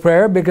Lord's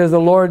Prayer because the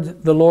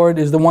Lord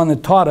is the one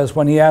that taught us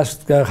when He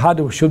asked,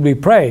 should we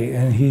pray?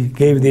 And He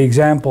gave the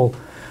example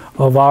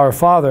of our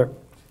Father.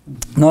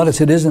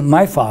 Notice it isn't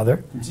my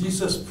Father.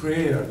 Jesus'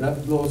 prayer,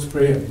 not Lord's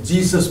Prayer.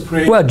 Jesus'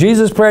 prayer. Well,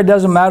 Jesus' prayer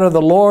doesn't matter.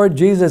 The Lord,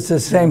 Jesus is the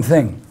same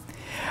thing.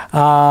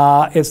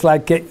 It's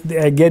like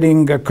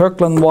getting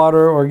Kirkland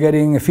water or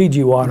getting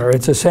Fiji water.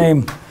 It's the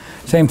same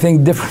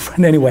thing,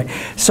 different anyway.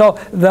 So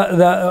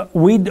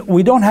we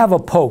don't have a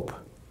pope.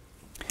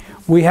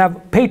 We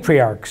have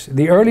patriarchs.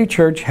 The early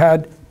church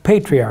had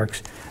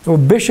patriarchs. There were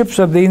bishops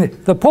of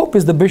the Pope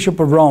is the Bishop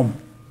of Rome.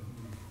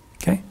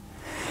 Okay?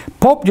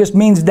 Pope just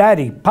means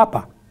daddy,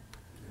 papa.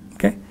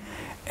 Okay?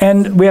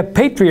 And we have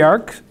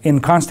patriarchs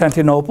in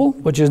Constantinople,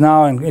 which is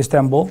now in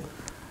Istanbul,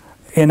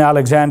 in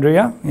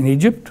Alexandria, in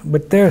Egypt,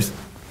 but there's,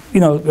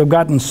 they've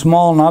gotten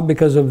small now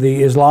because of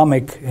the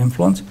Islamic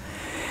influence.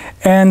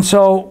 And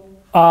so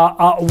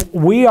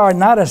we are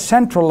not a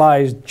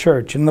centralized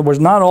church. In other words,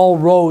 not all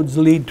roads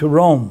lead to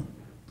Rome.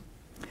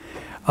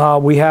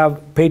 We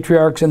have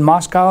patriarchs in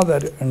Moscow,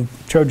 that in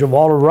charge of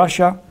all of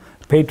Russia,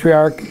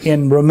 patriarch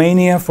in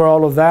Romania for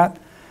all of that.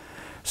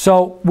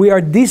 So we are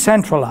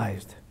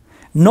decentralized.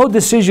 No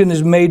decision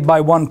is made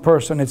by one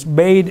person. It's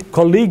made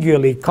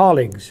collegially,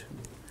 colleagues.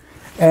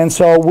 And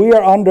so we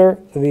are under,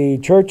 the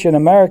church in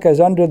America is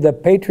under the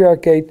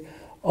patriarchate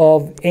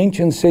of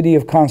ancient city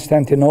of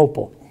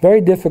Constantinople.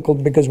 Very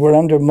difficult because we're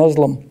under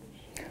Muslim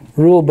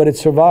rule, but it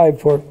survived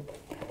for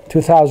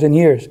 2,000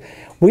 years.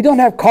 We don't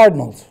have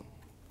cardinals.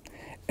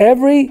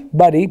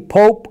 Everybody,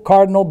 pope,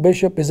 cardinal,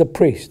 bishop, is a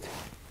priest.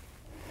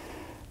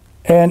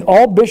 And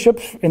all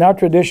bishops in our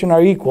tradition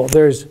are equal.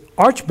 There's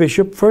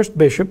archbishop, first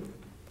bishop,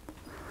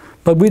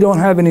 but we don't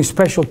have any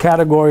special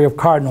category of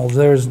cardinals.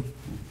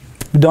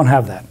 We don't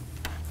have that.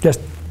 Just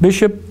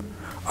bishop,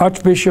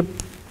 archbishop,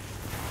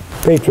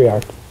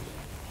 patriarch.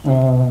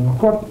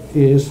 What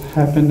is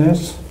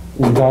happiness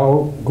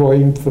without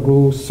going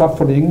through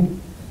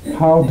suffering?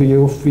 How do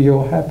you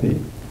feel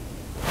happy?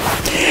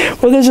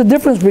 Well, there's a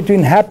difference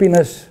between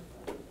happiness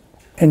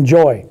and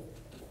joy.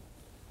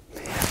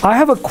 I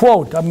have a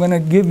quote I'm going to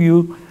give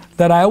you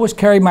that I always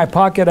carry in my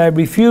pocket. I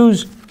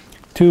refuse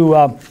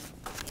to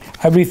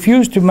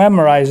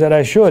memorize it.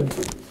 I should.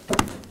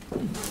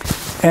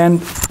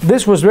 And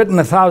this was written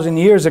 1,000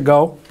 years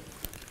ago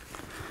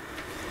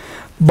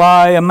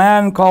by a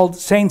man called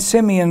Saint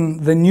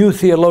Simeon, the New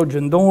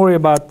Theologian. Don't worry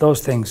about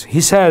those things.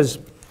 He says,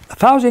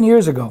 1,000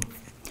 years ago,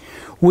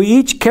 we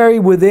each carry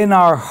within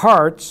our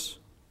hearts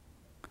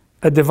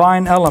a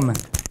divine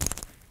element,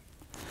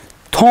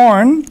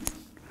 torn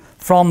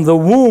from the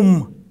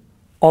womb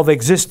of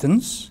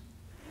existence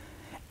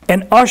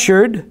and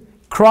ushered,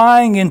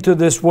 crying into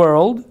this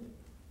world.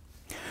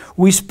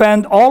 We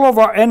spend all of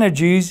our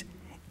energies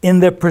in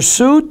the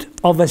pursuit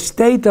of a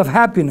state of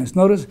happiness.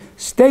 Notice,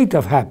 state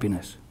of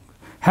happiness.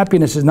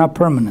 Happiness is not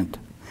permanent.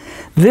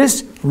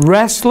 This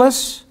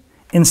restless,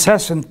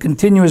 incessant,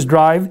 continuous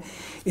drive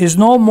is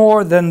no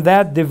more than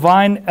that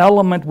divine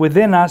element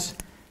within us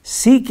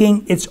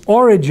seeking its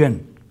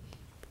origin.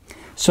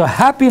 So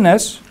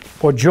happiness,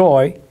 or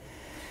joy,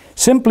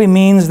 simply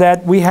means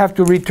that we have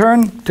to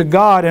return to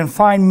God and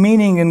find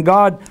meaning in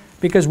God,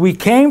 because we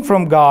came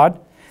from God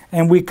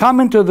and we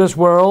come into this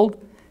world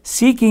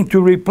seeking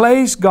to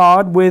replace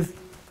God with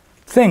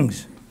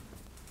things.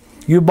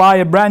 You buy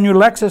a brand new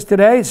Lexus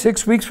today,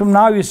 6 weeks from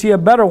now you see a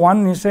better one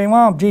and you say,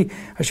 well, gee,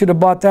 I should have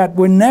bought that.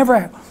 We're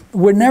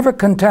never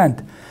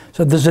content.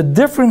 So there's a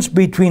difference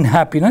between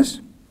happiness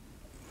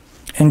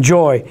and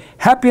joy.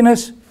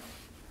 Happiness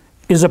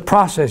is a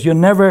process. You'll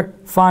never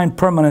find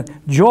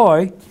permanent.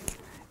 Joy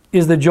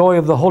is the joy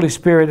of the Holy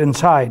Spirit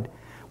inside,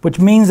 which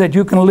means that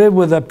you can live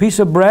with a piece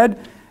of bread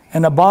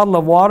and a bottle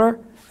of water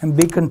and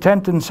be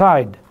content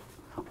inside.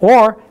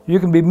 Or you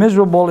can be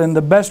miserable in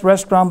the best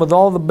restaurant with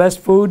all the best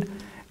food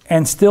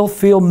and still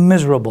feel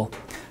miserable.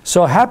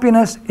 So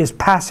happiness is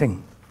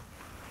passing.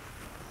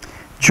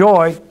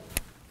 Joy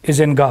is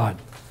in God.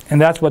 And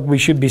that's what we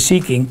should be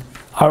seeking,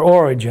 our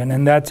origin,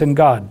 and that's in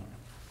God.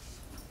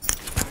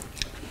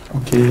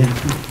 Okay,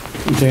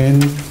 then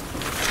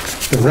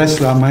the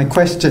rest are my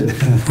question.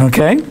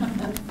 Okay.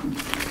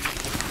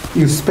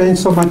 You spend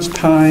so much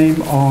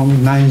time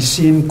on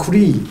Nicene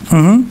Creed.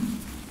 Mm-hmm.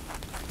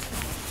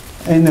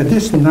 And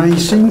this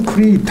Nicene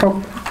Creed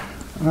talk,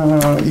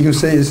 you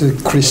say is a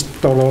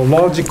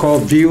Christological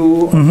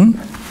view. Mm-hmm.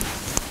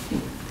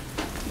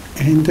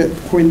 And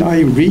when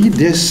I read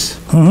this,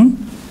 Mm-hmm.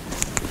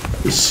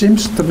 it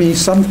seems to me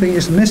something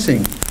is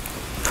missing,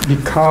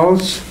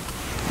 because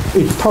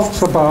it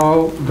talks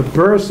about the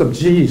birth of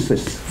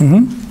Jesus,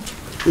 Mm-hmm.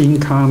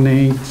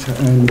 incarnate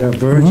and the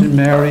Virgin Mm-hmm.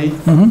 Mary,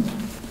 Mm-hmm.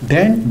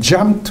 then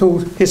jump to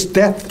his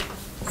death.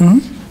 Mm-hmm.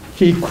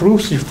 He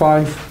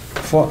crucified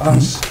for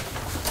us.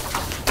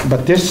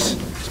 But this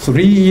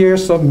 3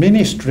 years of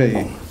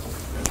ministry,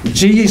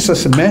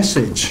 Jesus'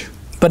 message.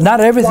 But not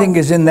everything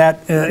is in that.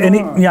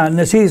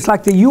 Yeah, see, it's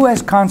like the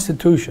U.S.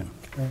 Constitution.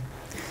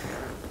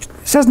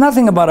 It says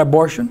nothing about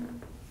abortion.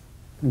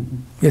 Mm-hmm.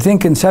 You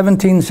think in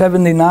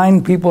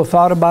 1779 people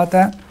thought about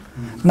that?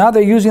 Mm-hmm. Now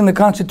they're using the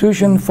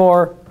Constitution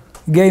for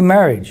gay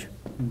marriage.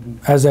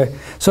 Mm-hmm.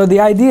 So the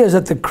idea is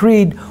that the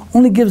creed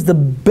only gives the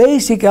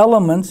basic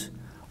elements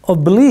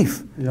of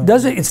belief. Yeah.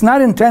 It's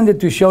not intended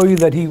to show you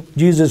that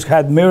Jesus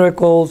had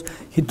miracles,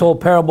 he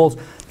told parables.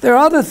 There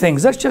are other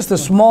things. That's just a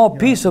small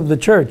piece of the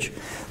church.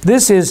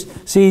 This is,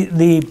 see,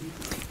 the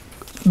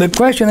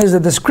question is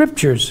that the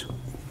scriptures,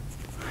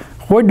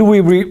 where do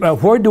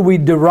we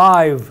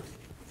derive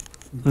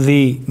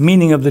the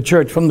meaning of the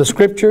church? From the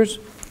scriptures.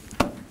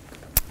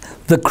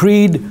 The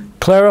creed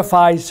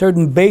clarifies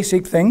certain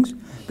basic things,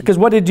 because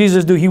what did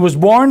Jesus do? He was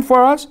born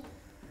for us,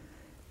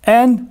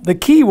 and the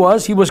key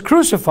was he was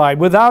crucified.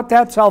 Without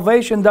that,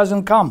 salvation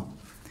doesn't come.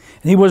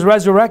 And he was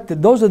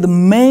resurrected. Those are the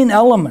main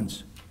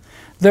elements.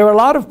 There are a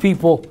lot of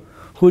people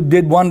who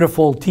did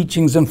wonderful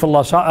teachings in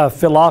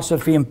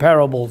philosophy and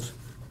parables,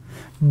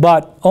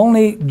 but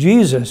only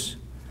Jesus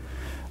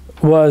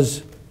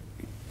was,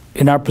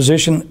 in our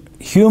position,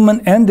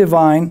 human and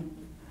divine,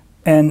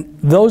 and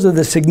those are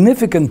the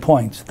significant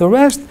points. The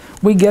rest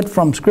we get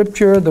from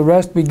Scripture, the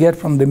rest we get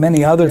from the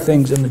many other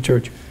things in the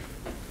church.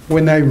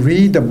 When I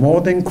read the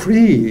modern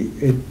creed,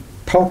 it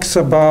talks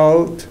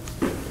about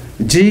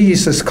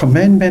Jesus'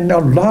 commandment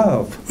of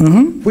love,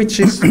 Mm-hmm. which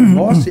is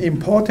most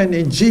important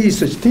in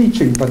Jesus'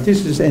 teaching, but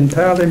this is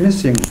entirely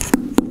missing.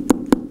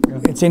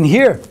 It's in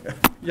here.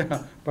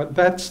 Yeah, but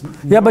that's...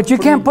 Yeah, but you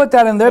can't put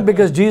that in there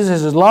because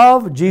Jesus is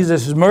love,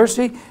 Jesus is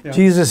mercy, Yeah.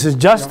 Jesus is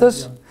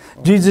justice,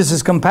 Jesus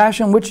is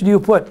compassion. Which do you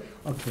put?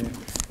 Okay.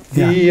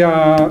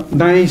 The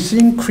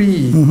Nicene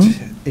Creed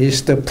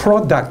is the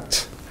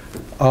product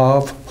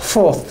of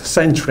 4th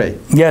century.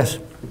 Yes.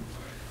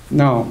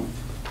 Now,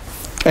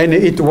 and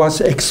it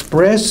was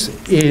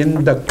expressed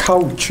in the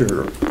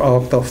culture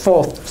of the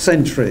 4th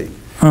century,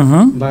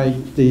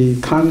 like the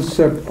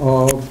concept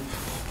of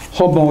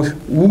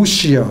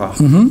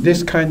homoousia,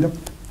 this kind of,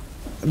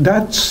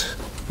 that's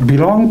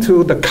belong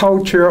to the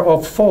culture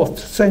of 4th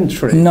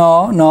century.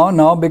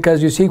 No,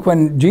 because you see,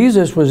 when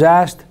Jesus was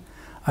asked,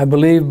 I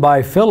believe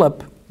by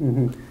Philip,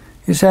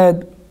 he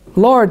said,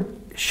 Lord,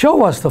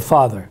 show us the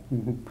Father.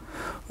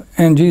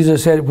 And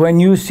Jesus said, when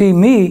you see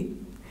me,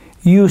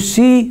 you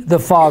see the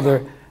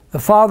Father. The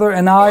Father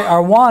and I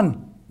are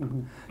one.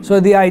 So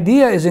the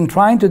idea is, in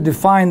trying to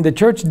define, the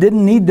church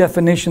didn't need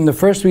definition the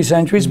first 3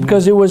 centuries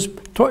because it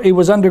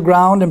was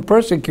underground and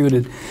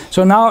persecuted.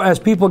 So now as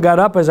people got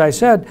up, as I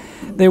said,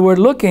 they were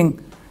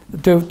looking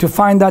to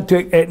find out,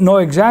 to know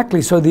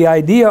exactly. So the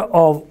idea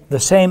of the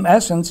same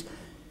essence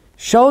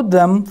showed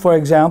them, for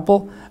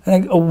example,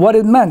 what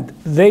it meant.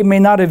 They may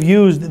not have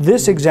used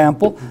this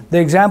example. The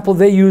example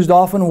they used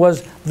often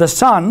was the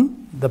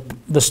sun,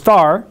 the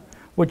star,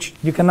 which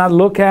you cannot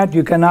look at,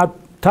 you cannot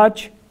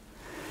touch,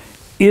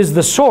 is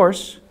the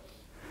source,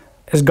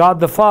 is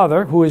God the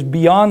Father, who is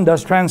beyond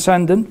us,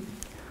 transcendent.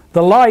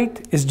 The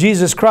light is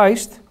Jesus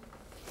Christ,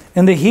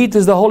 and the heat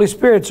is the Holy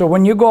Spirit. So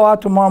when you go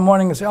out tomorrow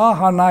morning and say, oh,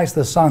 how nice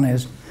the sun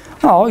is.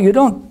 No,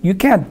 you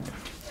can't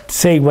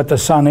say what the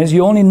sun is.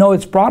 You only know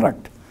its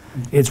product,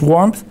 its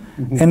warmth,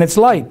 and its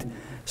light.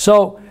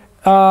 So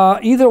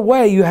either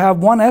way, you have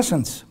one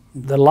essence.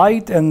 The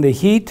light and the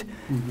heat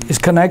is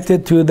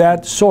connected to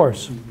that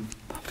source.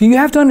 You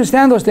have to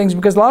understand those things,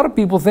 because a lot of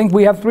people think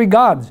we have 3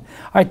 gods.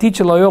 I teach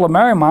at Loyola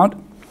Marymount,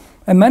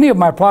 and many of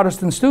my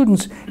Protestant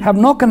students have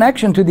no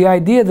connection to the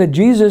idea that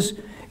Jesus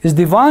is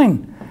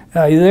divine.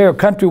 There are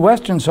country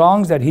western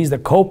songs that he's the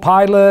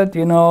co-pilot,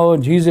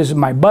 Jesus is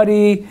my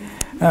buddy,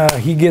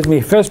 he gives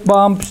me fist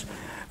bumps.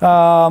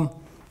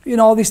 you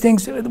know, all these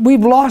things.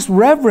 We've lost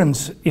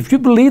reverence. If you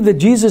believe that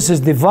Jesus is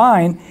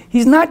divine,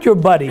 he's not your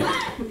buddy.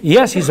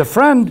 Yes, he's a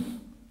friend,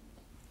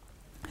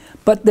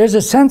 but there's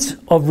a sense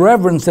of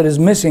reverence that is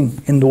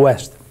missing in the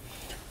West.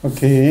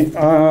 Okay.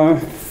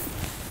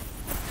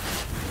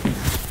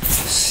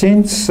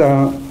 Since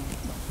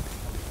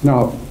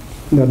now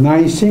the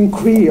Nicene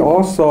Creed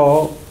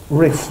also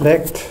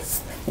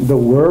reflects the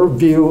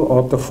worldview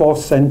of the 4th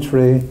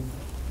century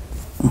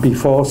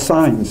before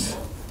science,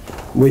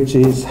 which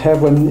is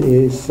heaven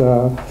is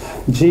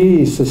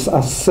Jesus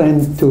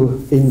ascent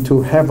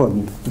into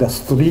heaven, the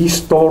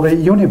 3-story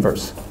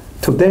universe.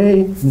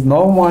 Today,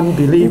 no one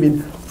believes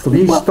in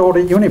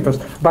 3-story universe,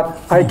 but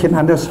I can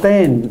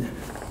understand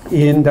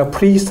in the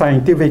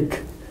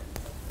pre-scientific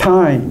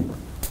time,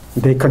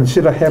 they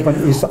consider heaven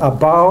is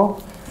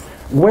about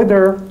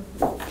whether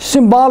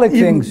symbolic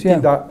things. Yeah.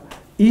 The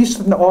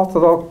Eastern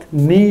Orthodox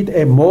need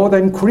a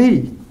modern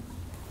creed.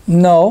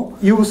 No.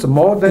 Use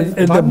modern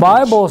language. The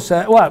Bible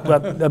says, well,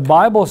 the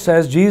Bible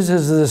says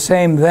Jesus is the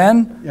same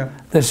then,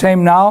 the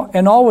same now,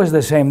 and always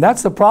the same.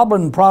 That's the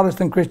problem in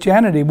Protestant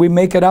Christianity. We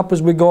make it up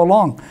as we go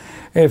along.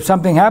 If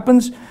something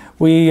happens,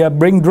 we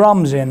bring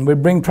drums in, we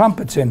bring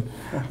trumpets in.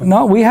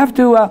 No, we have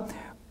to,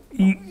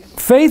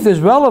 faith is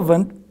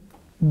relevant,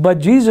 but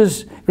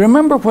Jesus,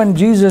 remember when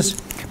Jesus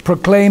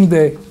proclaimed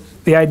the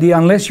idea,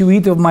 unless you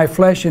eat of my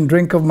flesh and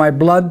drink of my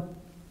blood,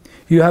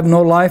 you have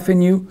no life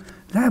in you?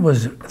 That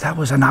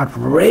was an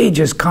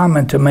outrageous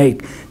comment to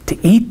make. To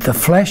eat the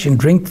flesh and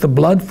drink the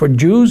blood for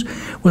Jews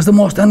was the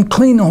most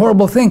unclean and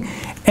horrible thing.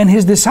 And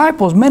his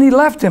disciples, many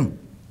left him.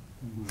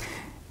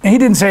 And he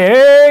didn't say,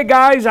 hey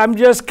guys, I'm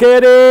just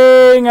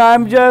kidding,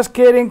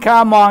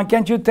 come on,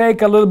 can't you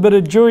take a little bit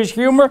of Jewish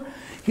humor?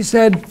 He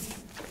said,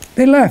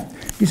 they left.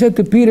 He said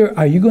to Peter,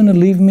 are you going to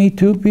leave me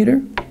too,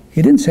 Peter?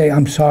 He didn't say,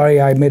 I'm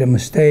sorry, I made a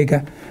mistake.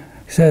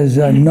 He says,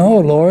 no,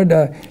 Lord,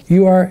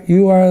 you are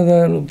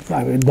the,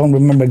 I don't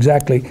remember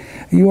exactly,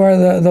 you are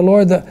the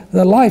Lord,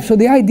 the life. So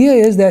the idea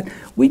is that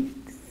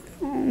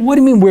what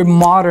do you mean we're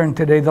modern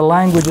today? The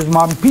language is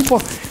modern.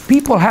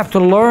 People have to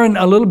learn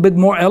a little bit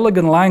more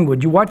elegant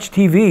language. You watch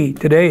TV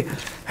today,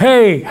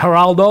 hey,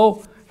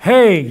 Geraldo,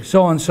 hey,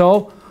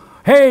 so-and-so,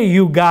 hey,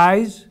 you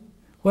guys.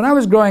 When I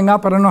was growing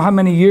up, I don't know how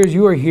many years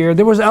you were here,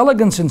 there was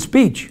elegance in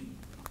speech.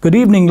 Good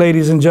evening,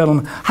 ladies and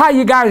gentlemen. How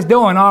you guys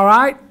doing, all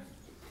right?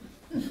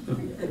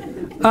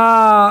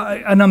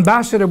 An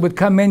ambassador would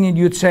come in and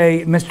you'd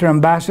say, Mr.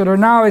 Ambassador.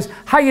 Now is,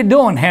 how you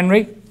doing,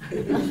 Henry?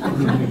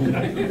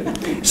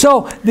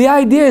 So the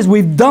idea is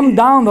we've dumbed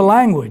down the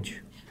language.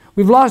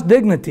 We've lost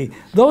dignity.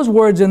 Those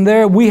words in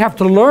there, we have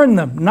to learn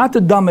them, not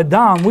to dumb it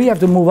down. We have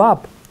to move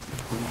up.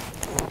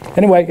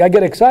 Anyway, I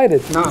get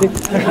excited. No.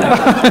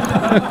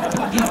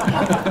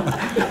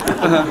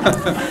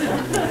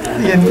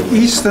 In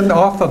Eastern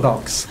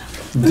Orthodox,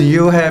 do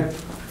you have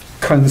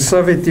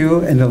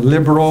conservative and a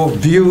liberal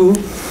view?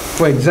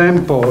 For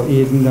example,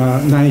 in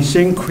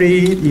Nicene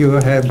Creed, you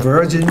have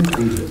Virgin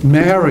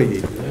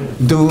Mary.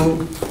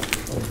 Do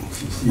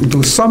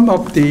some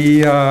of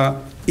the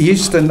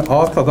Eastern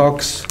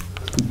Orthodox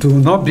do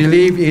not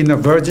believe in a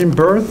virgin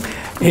birth?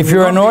 If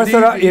you're an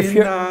Orthodox,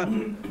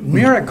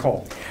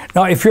 miracle.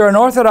 Now, if you're an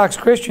Orthodox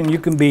Christian, you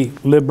can be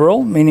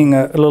liberal, meaning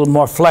a little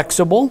more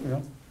flexible,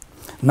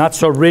 not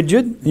so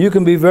rigid. You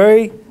can be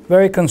very,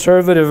 very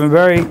conservative and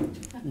very,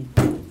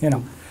 you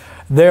know.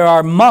 There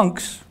are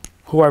monks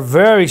who are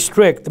very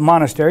strict,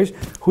 monasteries,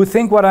 who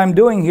think what I'm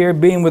doing here,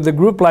 being with a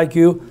group like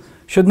you,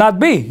 should not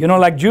be. You know,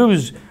 like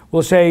Jews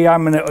will say,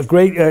 I'm in a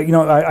great, you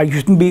know,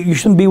 you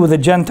shouldn't be with the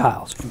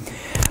Gentiles.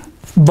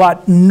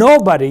 But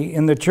nobody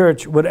in the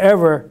church would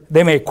ever,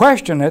 they may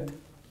question it,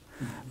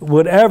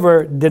 would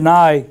ever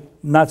deny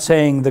not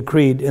saying the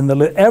creed in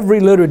every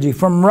liturgy,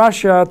 from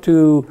Russia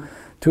to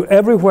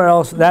everywhere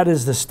else. That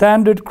is the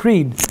standard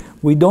creed.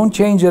 We don't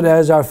change it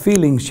as our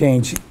feelings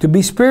change. To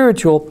be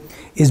spiritual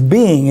is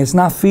being, it's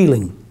not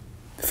feeling.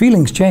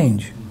 Feelings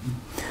change.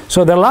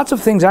 So there are lots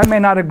of things I may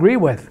not agree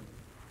with,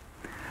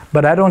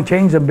 but I don't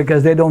change them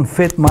because they don't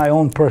fit my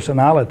own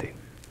personality.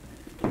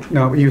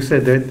 Now, you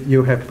said that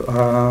you have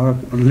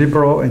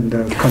liberal and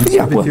conservative.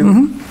 Yeah, well,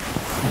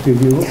 Do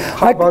you?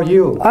 How about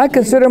you? I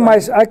consider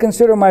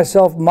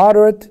myself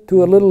moderate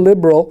to a little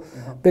liberal,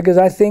 because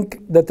I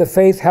think that the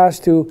faith has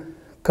to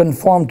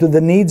conform to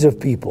the needs of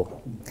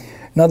people.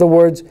 In other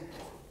words,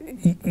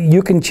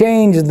 you can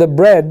change the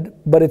bread,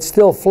 but it's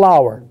still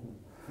flour.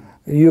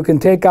 You can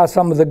take out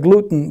some of the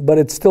gluten, but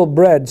it's still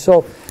bread.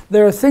 So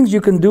there are things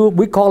you can do.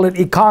 We call it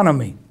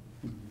economy.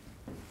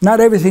 Not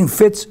everything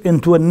fits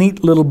into a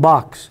neat little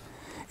box.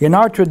 In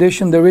our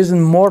tradition, there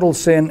isn't mortal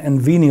sin and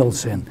venial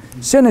sin.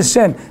 Sin is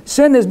sin.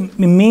 Sin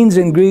means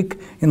in Greek,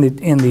 in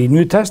the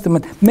New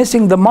Testament,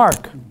 missing the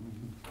mark.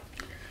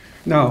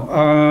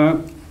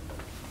 Now,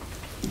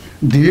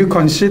 do you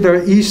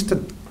consider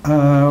Eastern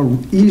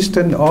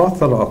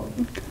Orthodox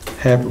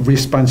have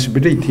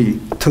responsibility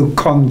to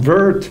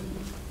convert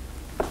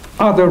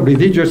other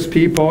religious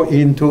people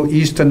into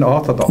Eastern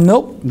Orthodox?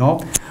 Nope. No?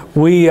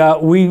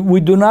 We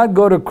do not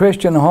go to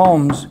Christian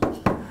homes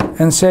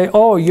and say,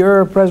 oh,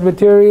 you're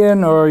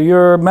Presbyterian or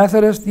you're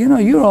Methodist, you know,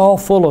 you're all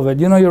full of it.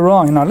 You know, you're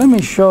wrong. Now, let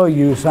me show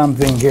you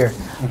something here.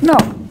 No.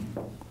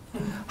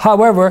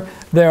 However,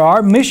 there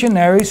are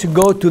missionaries who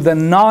go to the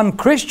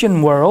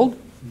non-Christian world,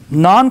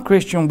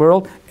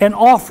 and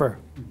offer.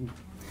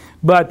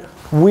 But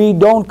we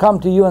don't come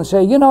to you and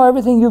say, you know,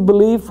 everything you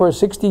believe for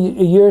 60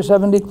 years,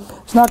 70,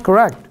 it's not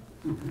correct.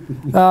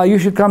 You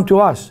should come to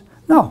us.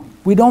 No,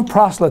 we don't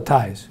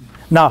proselytize.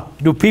 Now,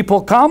 do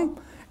people come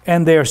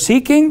and they're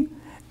seeking?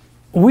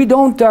 We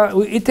don't,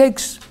 it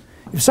takes,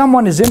 if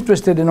someone is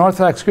interested in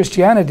Orthodox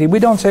Christianity, we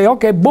don't say,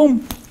 okay,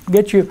 boom,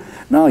 get you.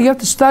 No, you have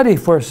to study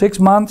for 6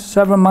 months,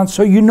 7 months,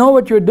 so you know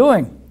what you're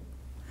doing.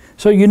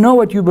 So you know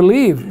what you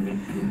believe.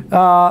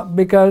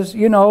 Because,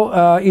 you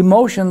know,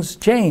 emotions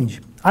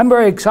change. I'm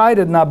very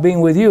excited not being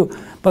with you.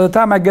 By the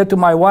time I get to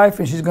my wife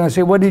and she's going to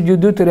say, what did you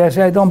do today? I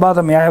say, don't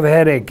bother me, I have a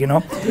headache, you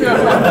know.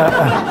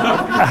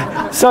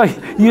 So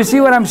you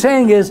see what I'm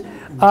saying is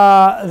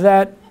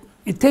that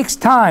it takes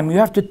time. You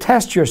have to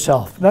test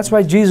yourself. That's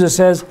why Jesus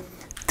says,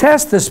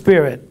 test the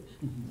spirit.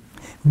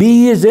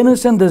 Be ye as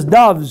innocent as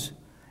doves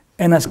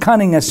and as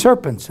cunning as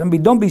serpents. I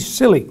mean, don't be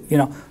silly, you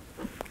know.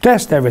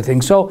 Test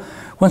everything. So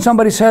when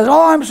somebody says,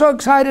 oh, I'm so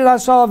excited, I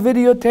saw a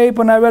videotape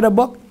and I read a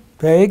book,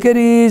 take it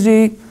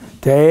easy.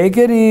 Take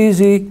it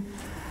easy.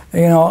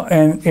 You know,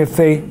 and if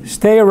they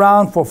stay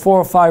around for 4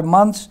 or 5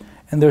 months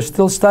and they're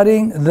still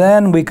studying,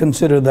 then we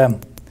consider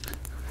them.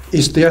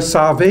 Is there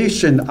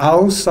salvation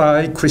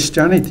outside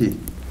Christianity?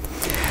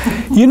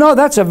 You know,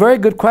 that's a very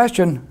good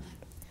question.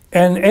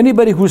 And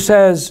anybody who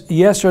says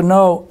yes or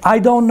no, I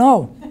don't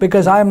know,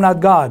 because I am not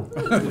God.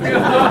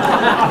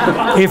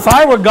 If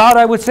I were God,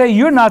 I would say,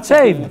 you're not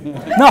saved.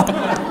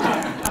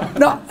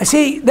 No,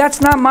 see, that's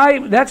not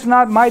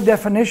my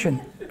definition.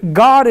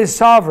 God is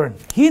sovereign.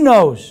 He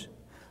knows.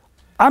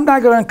 I'm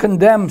not going to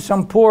condemn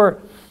some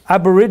poor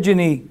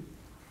aborigine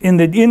in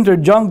the inner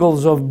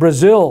jungles of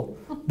Brazil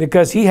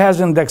because he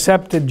hasn't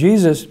accepted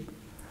Jesus.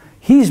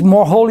 He's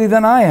more holy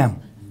than I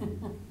am.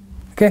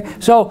 Okay,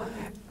 so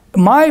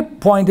my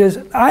point is,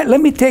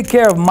 let me take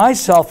care of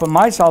myself and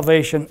my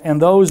salvation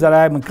and those that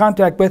I'm in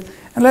contact with,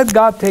 and let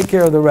God take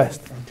care of the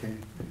rest. Okay.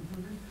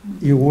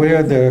 You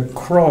wear the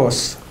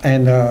cross,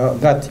 and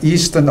that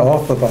Eastern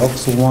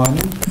Orthodox one,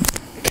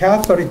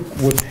 Catholic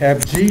would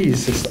have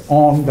Jesus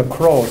on the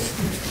cross.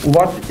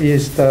 What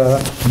is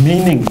the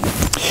meaning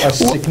or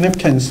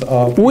significance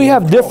of We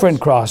have different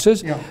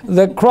crosses. Yeah.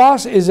 The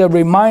cross is a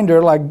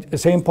reminder, like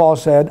St. Paul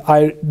said,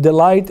 I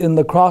delight in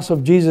the cross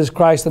of Jesus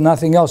Christ and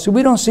nothing else. So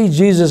we don't see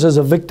Jesus as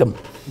a victim.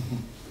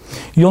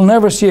 You'll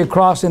never see a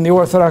cross in the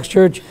Orthodox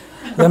Church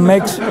that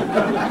makes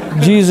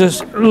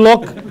Jesus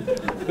look...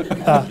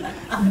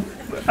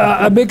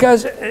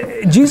 because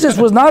Jesus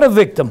was not a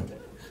victim.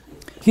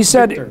 He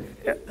said...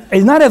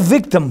 He's not a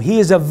victim,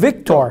 he is a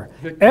victor.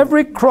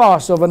 Every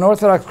cross of an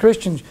Orthodox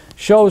Christian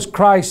shows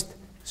Christ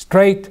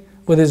straight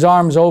with his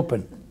arms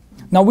open.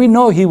 Now we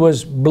know he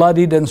was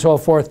bloodied and so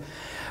forth,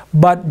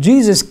 but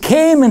Jesus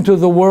came into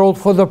the world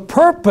for the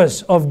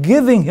purpose of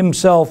giving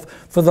himself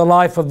for the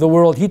life of the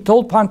world. He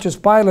told Pontius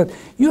Pilate,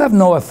 you have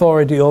no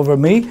authority over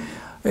me.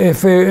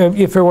 If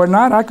it were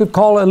not, I could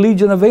call a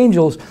legion of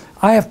angels.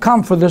 I have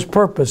come for this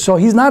purpose. So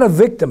he's not a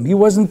victim. He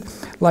wasn't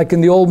like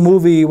in the old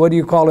movie, what do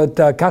you call it,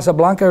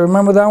 Casablanca,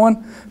 remember that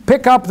one?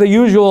 Pick up the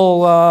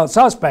usual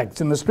suspects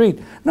in the street.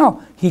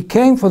 No, he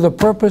came for the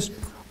purpose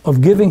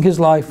of giving his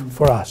life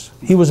for us.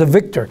 He was a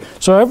victor.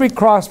 So every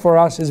cross for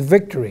us is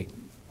victory,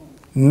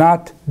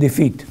 not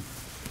defeat.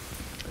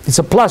 It's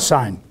a plus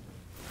sign.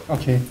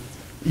 Okay.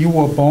 You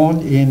were born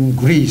in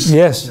Greece,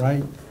 yes,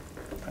 right?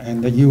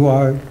 And you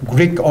are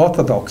Greek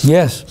Orthodox.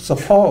 Yes.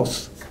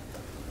 Suppose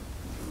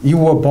you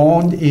were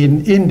born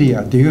in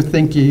India. Do you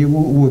think you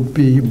would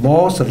be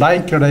most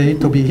likely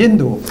to be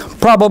Hindu?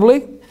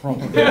 Probably.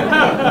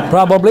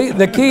 Probably.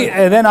 The key,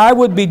 and then I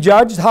would be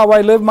judged how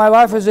I live my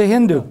life as a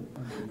Hindu.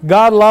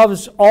 God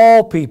loves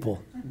all people.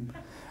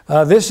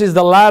 This is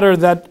the ladder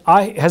that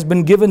has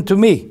been given to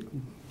me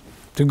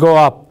to go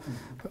up.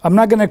 I'm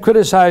not going to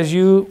criticize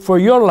you for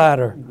your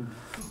ladder.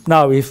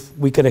 Now, if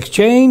we can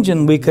exchange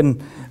and we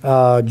can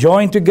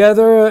join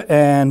together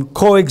and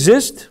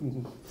coexist.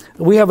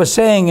 We have a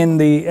saying in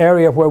the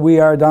area where we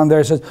are down there.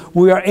 It says,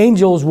 we are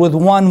angels with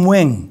one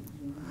wing.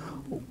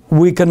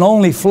 We can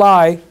only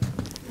fly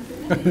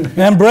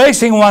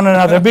embracing one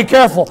another. Be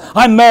careful.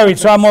 I'm married,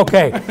 so I'm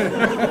okay.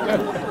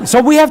 So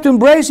we have to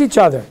embrace each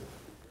other.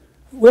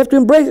 We have to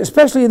embrace,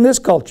 especially in this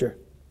culture.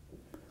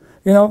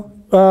 You know,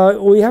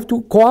 we have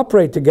to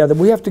cooperate together.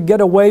 We have to get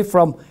away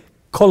from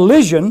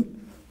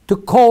collision to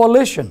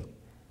coalition.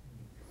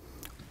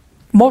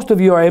 Most of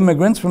you are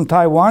immigrants from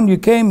Taiwan. You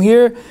came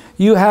here,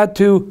 you had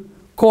to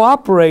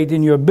cooperate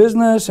in your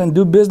business and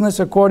do business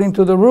according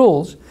to the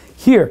rules.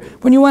 Here,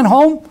 when you went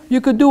home, you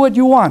could do what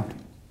you want.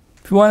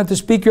 If you wanted to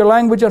speak your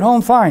language at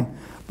home, fine.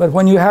 But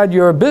when you had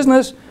your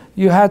business,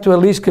 you had to at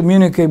least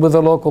communicate with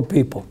the local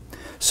people.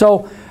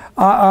 So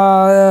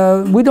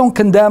we don't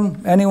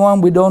condemn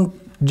anyone, we don't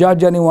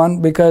judge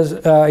anyone, because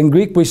in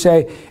Greek we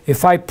say,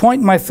 if I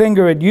point my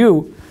finger at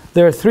you,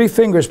 there are 3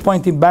 fingers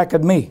pointing back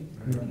at me.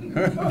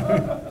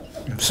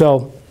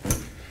 So,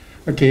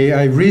 okay,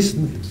 I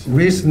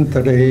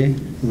recently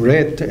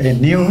read a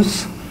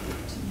news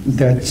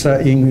that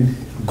in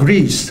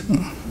Greece,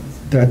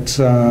 that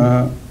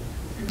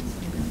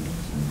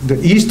the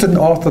Eastern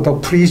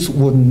Orthodox priests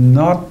would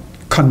not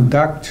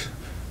conduct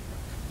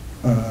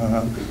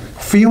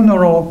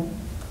funeral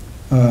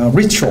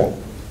ritual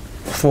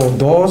for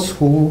those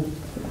who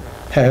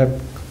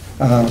have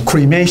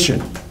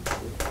cremation.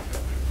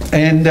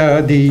 And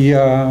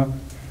the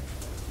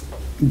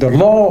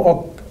law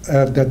of,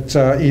 that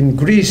in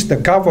Greece, the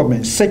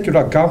government,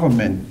 secular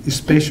government,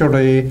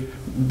 especially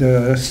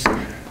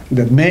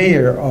the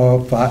mayor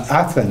of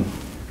Athens,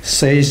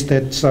 says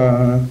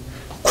that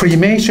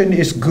cremation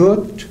is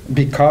good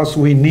because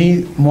we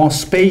need more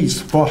space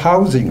for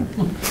housing.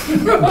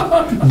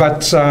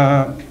 But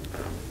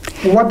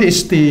what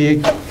is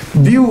the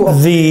view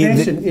of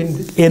cremation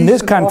in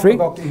this country?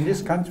 In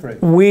this country,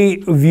 we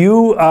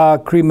view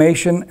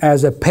cremation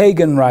as a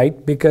pagan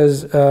rite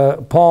because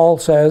Paul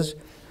says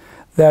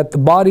that the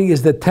body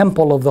is the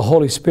temple of the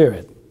Holy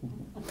Spirit.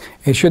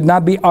 It should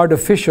not be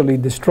artificially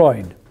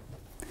destroyed.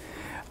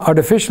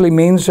 Artificially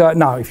means,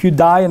 now, if you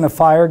die in a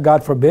fire,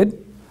 God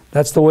forbid,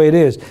 that's the way it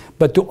is.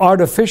 But to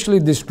artificially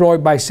destroy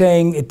by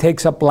saying it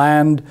takes up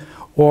land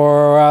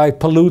or it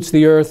pollutes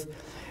the earth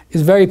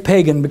is very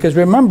pagan, because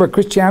remember,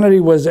 Christianity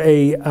was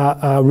a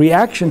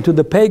reaction to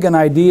the pagan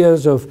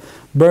ideas of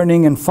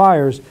burning and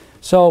fires.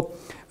 So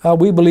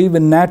we believe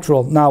in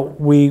natural. Now,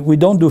 we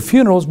don't do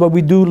funerals, but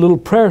we do little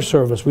prayer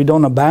service. We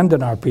don't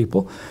abandon our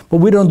people, but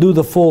we don't do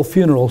the full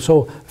funeral.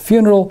 So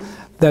funeral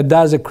that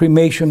does a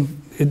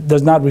cremation, it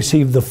does not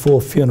receive the full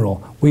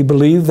funeral. We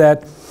believe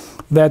that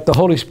the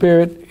Holy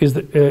Spirit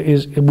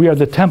we are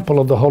the temple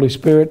of the Holy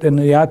Spirit, and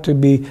we ought to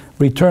be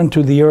returned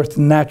to the earth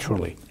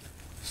naturally.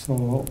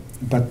 So,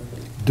 but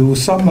do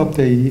some of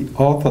the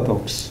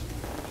Orthodox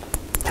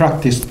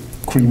practice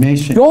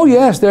cremation? Oh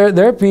yes,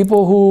 there are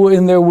people who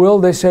in their will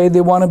they say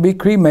they want to be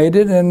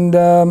cremated, and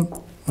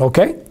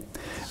okay,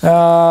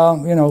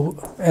 you know,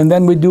 and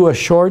then we do a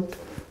short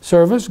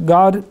service.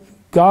 God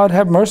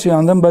have mercy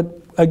on them, but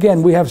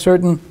again, we have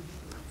certain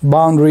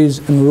boundaries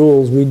and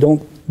rules. We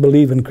don't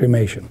believe in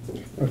cremation.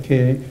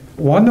 Okay.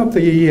 One of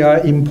the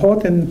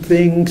important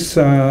things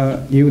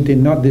you did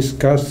not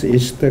discuss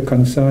is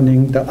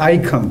concerning the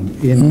icon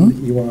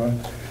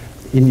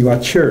in your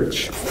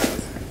church.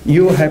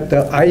 You have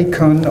the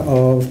icon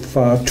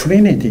of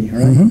Trinity,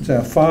 right?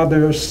 The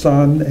Father,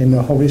 Son, and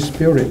the Holy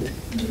Spirit.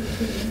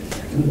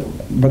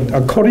 But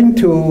according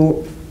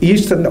to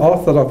Eastern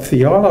Orthodox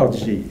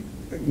theology,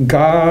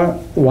 God,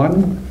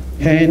 one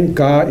hand,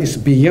 God is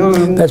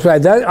beyond. That's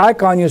right. That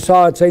icon you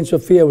saw at St.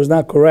 Sophia was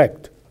not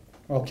correct.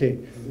 Okay.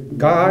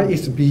 God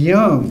is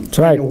beyond. That's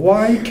right. And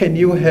why can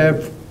you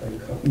have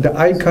the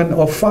icon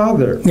of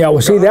Father? Yeah,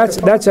 well, see,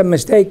 that's a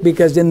mistake,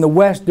 because in the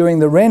West during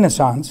the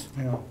Renaissance,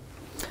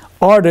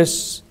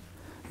 artists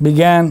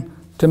began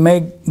to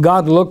make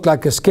God look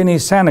like a skinny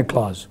Santa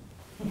Claus,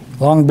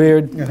 long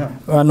beard,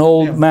 an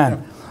old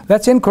man.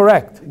 That's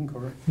incorrect.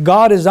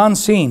 God is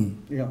unseen.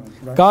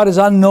 God is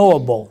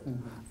unknowable.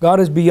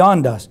 God is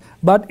beyond us.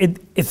 But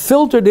it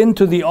filtered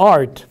into the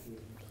art.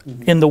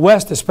 In the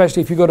West,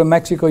 especially if you go to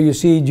Mexico, you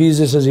see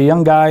Jesus as a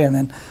young guy and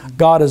then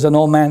God as an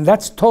old man.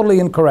 That's totally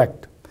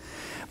incorrect.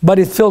 But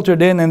it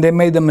filtered in, and they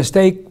made the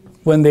mistake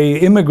when the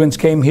immigrants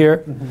came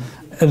here.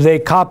 They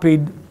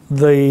copied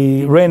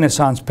the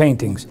Renaissance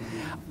paintings.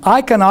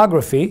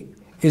 Iconography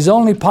is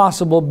only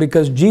possible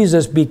because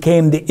Jesus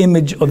became the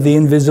image of the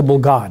invisible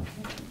God.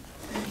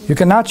 You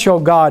cannot show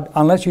God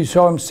unless you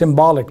show Him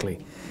symbolically.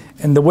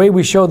 And the way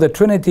we show the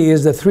Trinity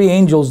is the three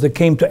angels that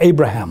came to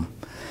Abraham,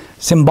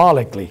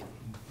 symbolically.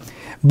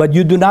 But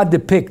you do not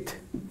depict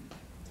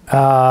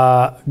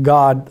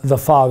God the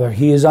Father.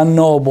 He is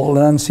unknowable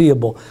and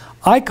unseeable.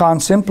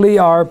 Icons simply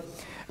are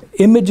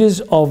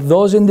images of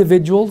those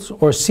individuals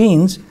or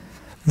scenes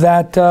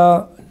that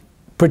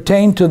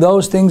pertain to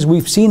those things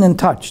we've seen and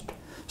touched.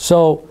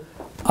 So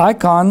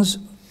icons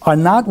are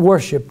not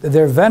worshipped,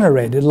 they're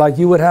venerated. Like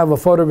you would have a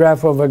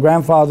photograph of a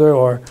grandfather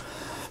or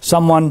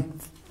someone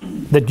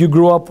that you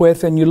grew up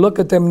with, and you look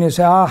at them and you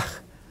say, ah,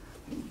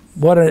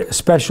 what a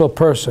special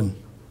person.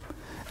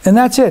 And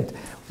that's it.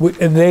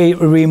 They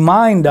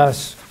remind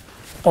us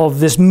of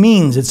this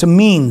means. It's a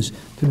means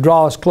to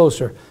draw us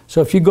closer.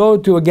 So if you go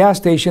to a gas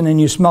station and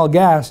you smell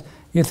gas,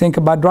 you think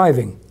about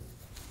driving.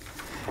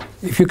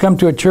 If you come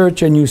to a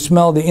church and you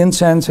smell the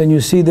incense and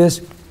you see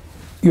this,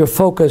 you're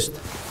focused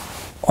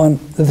on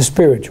the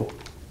spiritual.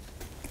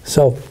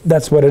 So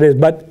that's what it is.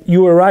 But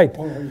you were right.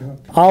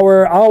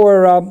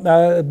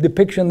 Our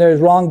depiction there is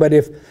wrong. But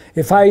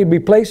if I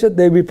replace it,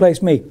 they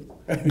replace me.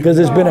 Because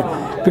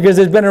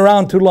it's been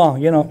around too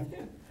long, you know.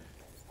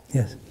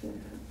 Yes.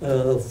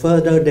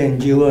 Further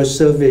than your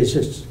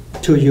services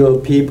to your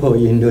people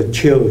in the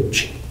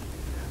church,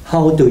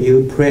 how do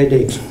you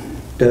practice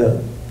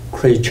the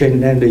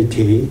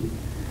Christianity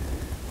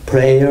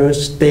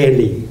prayers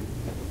daily?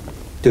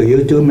 Do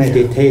you do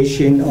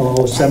meditation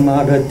or some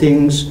other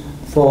things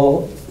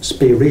for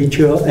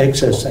spiritual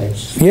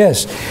exercise.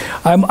 Yes,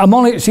 I'm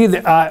only, see,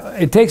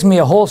 it takes me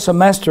a whole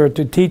semester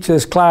to teach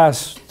this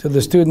class to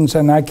the students,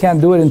 and I can't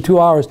do it in 2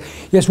 hours.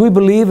 Yes, we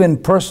believe in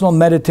personal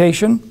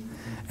meditation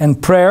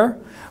and prayer.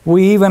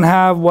 We even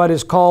have what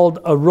is called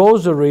a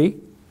rosary.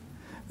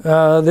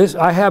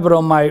 I have it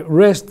on my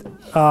wrist.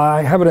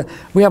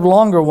 We have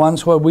longer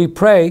ones where we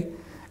pray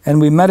and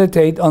we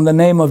meditate on the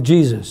name of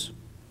Jesus.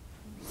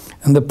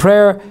 And the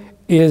prayer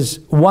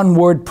is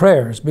one-word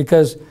prayers,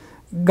 because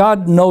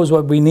God knows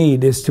what we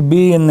need is to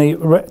be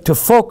to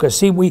focus.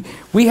 See,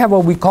 we have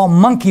what we call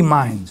monkey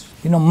minds.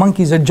 You know,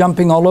 monkeys are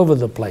jumping all over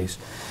the place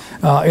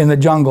in the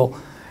jungle.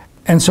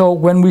 And so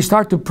when we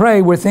start to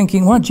pray, we're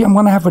thinking, well, gee, I'm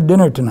going to have for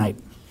dinner tonight.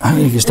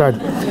 You can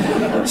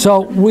start.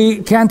 So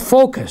we can't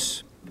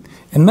focus.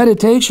 And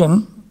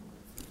meditation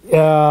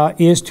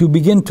is to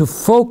begin to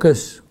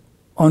focus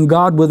on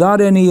God without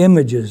any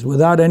images,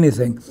 without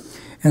anything.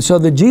 And so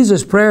the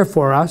Jesus prayer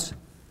for us,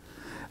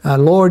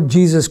 Lord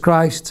Jesus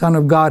Christ, Son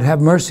of God,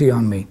 have mercy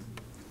on me,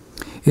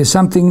 is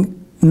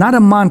something, not a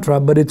mantra,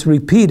 but it's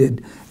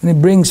repeated. And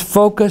it brings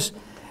focus,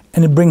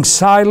 and it brings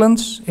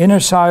silence, inner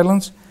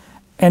silence,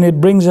 and it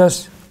brings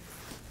us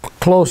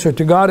closer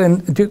to God.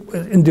 And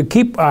to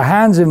keep our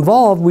hands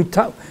involved,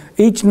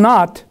 each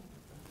knot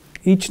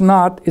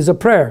is a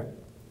prayer.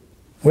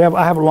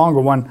 I have a longer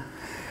one.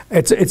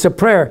 It's a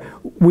prayer.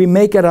 We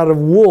make it out of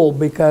wool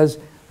because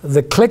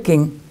the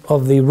clicking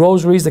of the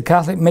rosaries, the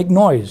Catholic, make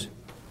noise.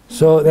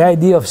 So the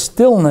idea of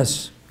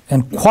stillness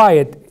and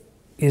quiet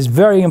is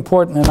very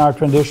important in our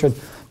tradition,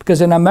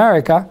 because in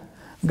America,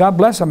 God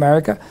bless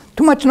America,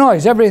 too much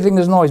noise. Everything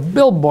is noise.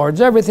 Billboards,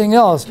 everything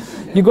else.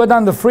 You go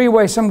down the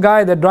freeway, some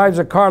guy that drives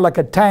a car like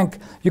a tank,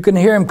 you can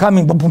hear him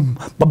coming, boom, boom,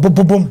 boom, boom,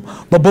 boom,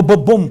 boom, boom,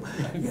 boom, boom.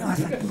 You know, I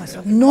think to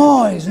myself,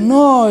 noise,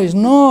 noise,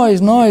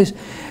 noise, noise.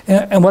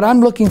 And what I'm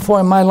looking for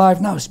in my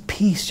life now is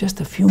peace, just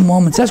a few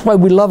moments. That's why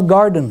we love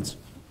gardens.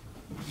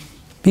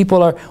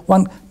 People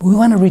we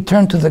want to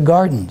return to the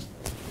gardens.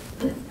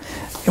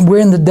 And we're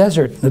in the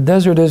desert. The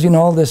desert is, you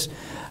know, all this.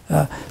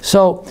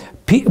 So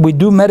we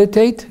do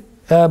meditate,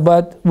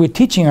 but we're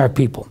teaching our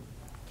people.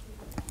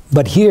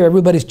 But here,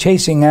 everybody's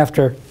chasing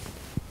after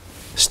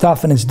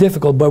stuff, and it's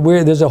difficult. But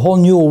there's a whole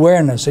new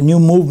awareness, a new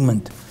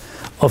movement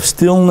of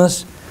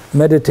stillness,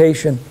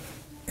 meditation,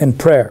 and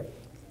prayer.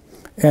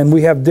 And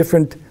we have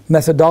different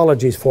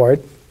methodologies for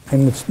it.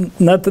 And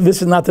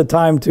this is not the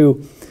time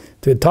to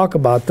talk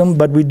about them,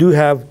 but we do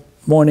have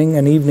morning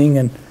and evening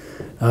and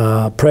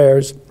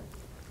prayers.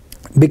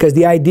 Because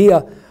the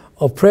idea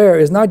of prayer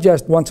is not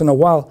just once in a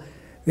while.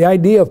 The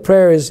idea of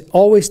prayer is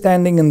always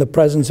standing in the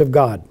presence of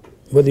God.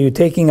 Whether you're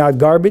taking out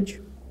garbage,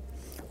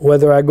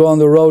 whether I go on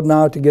the road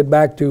now to get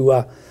back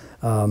to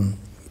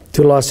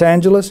Los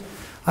Angeles,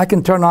 I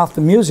can turn off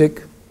the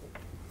music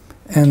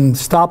and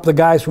stop the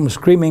guys from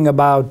screaming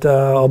about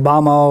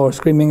Obama or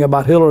screaming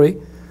about Hillary.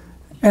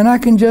 And I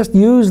can just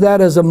use that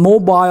as a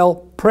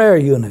mobile prayer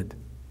unit.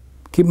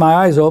 Keep my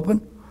eyes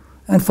open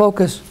and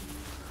focus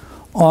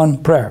on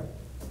prayer.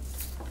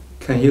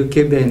 Can you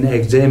give an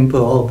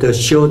example of the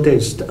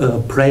shortest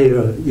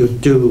prayer you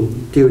do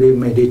during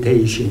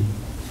meditation?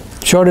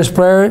 Shortest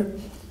prayer,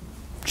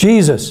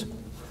 Jesus.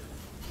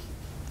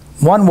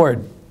 One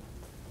word.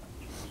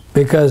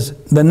 Because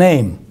the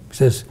name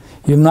says,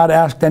 you've not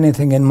asked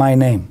anything in my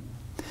name.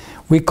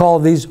 We call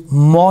these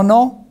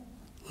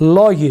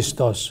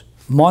monologistos.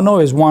 Mono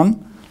is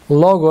one,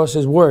 logos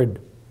is word.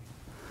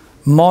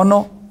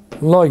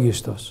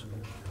 Monologistos.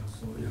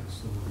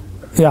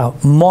 Yeah,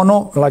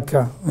 mono, like,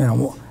 you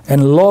know,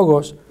 and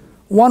logos,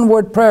 one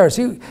word prayer.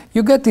 See,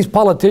 you get these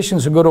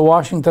politicians who go to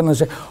Washington and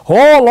say,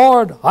 oh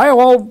Lord, I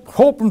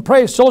hope and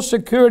pray Social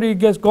Security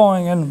gets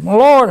going, and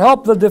Lord,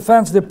 help the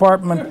Defense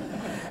Department,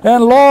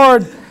 and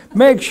Lord,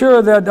 make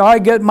sure that I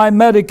get my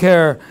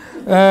Medicare.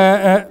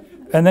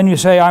 And then you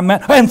say,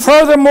 amen. And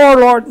furthermore,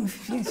 Lord,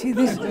 see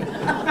this?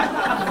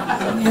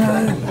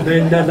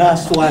 Then the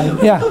last one.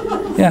 Yeah.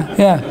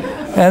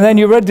 And then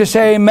you're ready to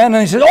say amen,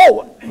 and he says,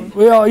 oh,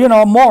 well, you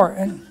know, more.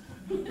 And,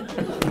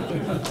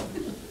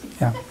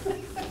 yeah.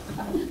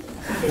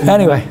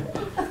 Anyway.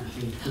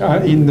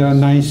 In the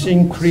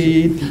Nicene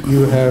Creed,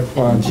 you have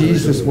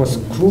Jesus was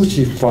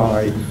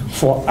crucified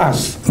for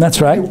us. That's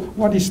right.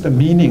 What is the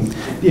meaning?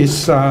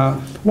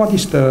 What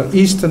is the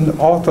Eastern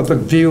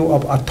Orthodox view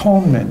of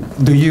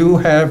atonement? Do you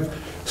have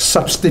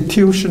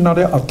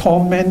substitutionary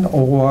atonement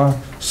or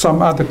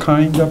some other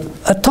kind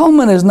of?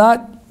 Atonement is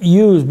not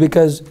used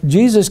because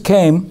Jesus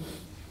came,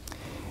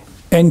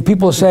 and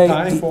people say,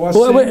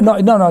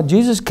 no,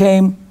 Jesus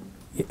came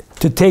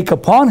to take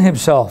upon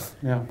himself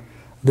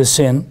the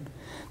sin,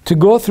 to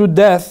go through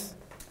death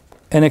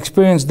and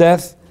experience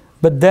death,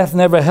 but death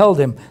never held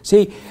him.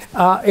 See,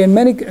 in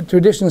many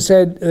traditions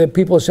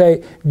people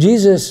say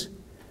Jesus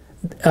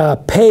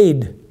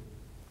paid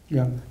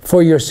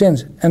for your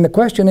sins. And the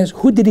question is,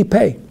 who did he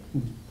pay?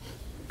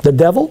 The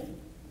devil?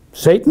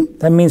 Satan?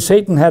 That means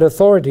Satan had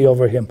authority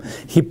over him.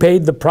 He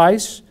paid the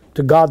price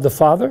to God the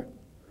Father.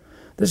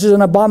 This is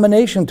an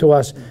abomination to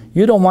us.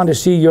 You don't want to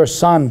see your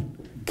son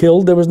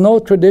killed. There was no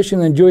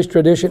tradition in Jewish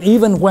tradition,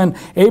 even when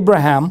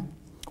Abraham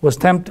was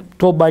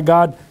told by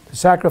God to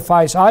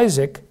sacrifice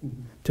Isaac,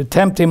 to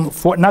tempt him,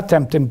 not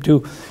tempt him,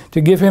 to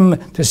give him,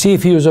 to see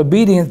if he was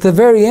obedient. At the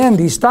very end,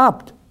 he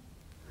stopped.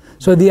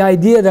 So the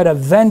idea that a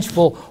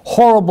vengeful,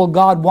 horrible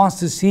God wants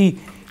to see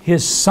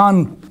his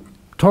son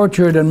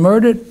tortured and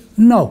murdered,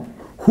 no.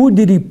 Who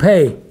did he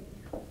pay?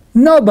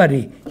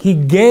 Nobody. He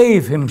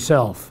gave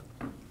himself.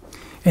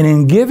 And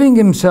in giving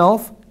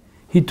himself,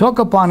 he took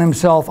upon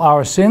himself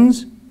our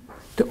sins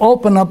to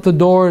open up the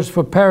doors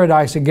for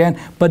paradise again,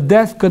 but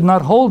death could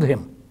not hold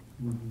him.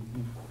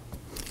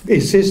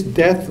 Is his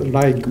death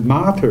like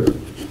martyr?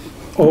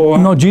 Or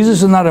No,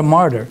 Jesus is not a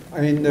martyr.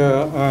 and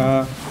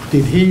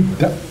did he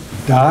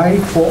die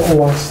for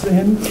our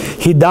sin?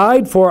 He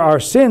died for our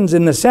sins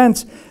in the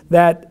sense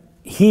that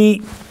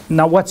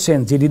now what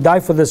sins? Did he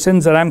die for the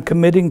sins that I'm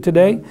committing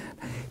today?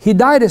 He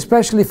died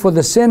especially for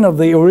the sin of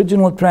the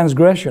original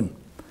transgression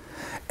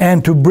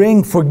and to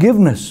bring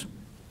forgiveness.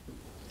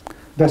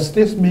 Does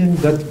this mean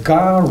that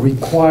God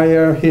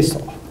require his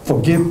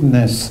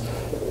forgiveness,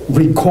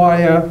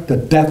 require the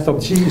death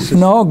of Jesus?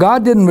 No,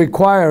 God didn't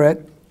require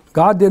it.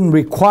 God didn't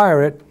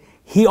require it.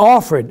 He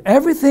offered.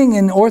 Everything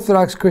in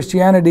Orthodox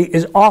Christianity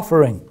is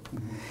offering.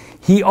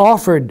 He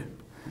offered.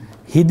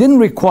 He didn't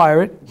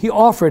require it. He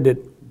offered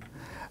it.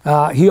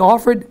 He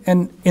offered,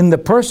 and in the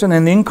person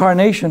and the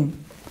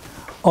incarnation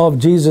of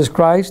Jesus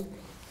Christ,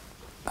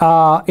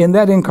 in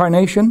that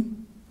incarnation,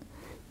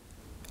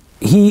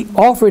 he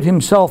offered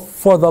himself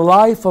for the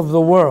life of the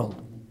world.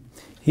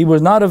 He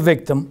was not a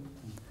victim.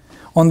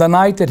 On the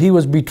night that he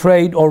was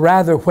betrayed, or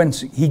rather when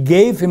he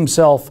gave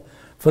himself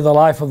for the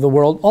life of the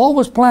world, all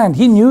was planned.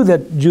 He knew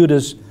that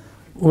Judas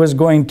was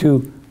going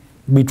to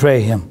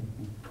betray him.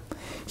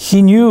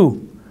 He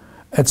knew,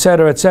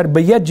 etc., etc.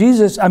 But yet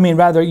Judas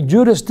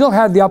still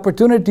had the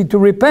opportunity to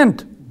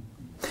repent.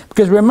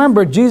 Because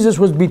remember, Jesus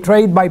was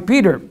betrayed by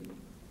Peter.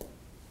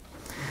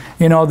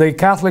 You know, the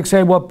Catholics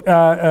say, well,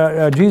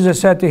 Jesus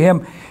said to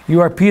him,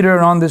 "You are Peter,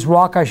 and on this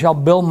rock I shall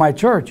build my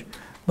church."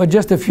 But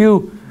just a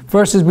few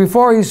verses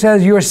before, he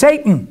says, "You are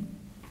Satan,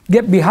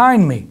 get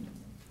behind me."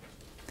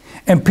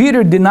 And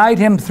Peter denied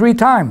him 3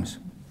 times.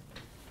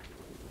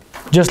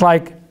 Just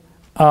like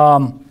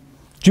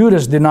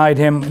Judas denied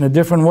him in a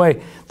different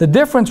way. The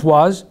difference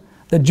was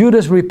that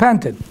Judas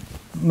repented.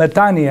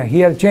 Metania,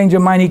 he had a change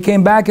of mind. He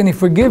came back and he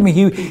forgave me.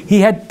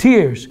 He had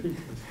tears.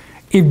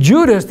 If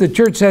Judas, the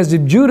church says,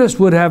 if Judas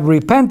would have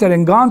repented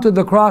and gone to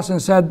the cross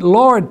and said,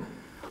 "Lord,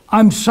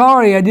 I'm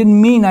sorry, I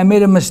didn't mean, I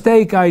made a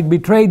mistake, I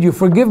betrayed you,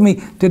 forgive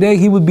me," today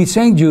he would be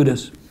Saint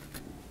Judas.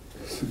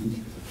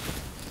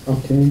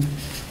 Okay,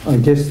 I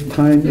guess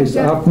time is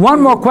up. One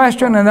more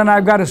question and then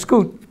I've got to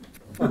scoot.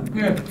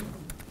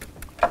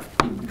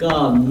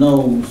 God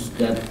knows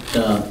that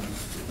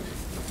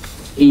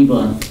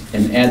Eva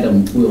and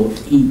Adam will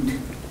eat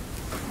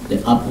the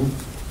apple.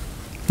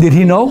 Did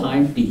he know?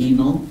 Did he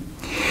know?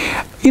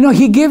 You know,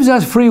 he gives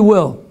us free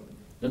will.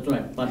 That's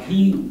right. But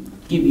he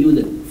give you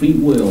the free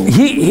will.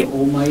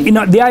 You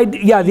know, the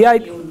idea,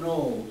 You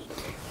know.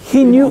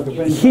 he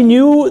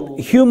knew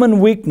human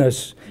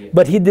weakness,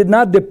 but he did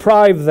not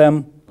deprive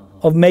them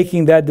of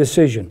making that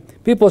decision.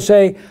 People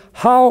say,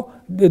 how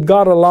did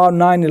God allow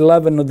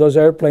 9/11 of those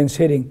airplanes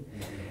hitting?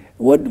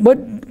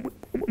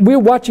 We're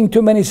watching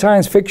too many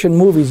science fiction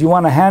movies. You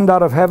want a hand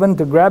out of heaven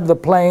to grab the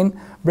plane,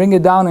 bring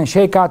it down and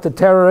shake out the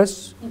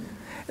terrorists?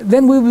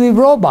 Then we will be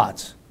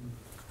robots.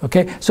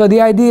 Okay? So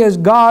the idea is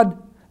God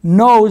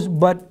knows,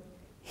 but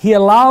he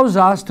allows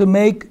us to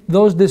make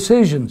those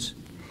decisions.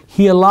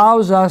 He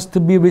allows us to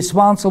be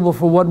responsible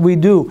for what we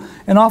do.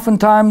 And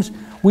oftentimes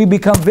we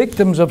become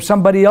victims of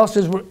somebody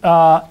else's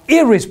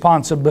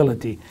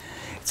irresponsibility.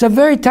 It's a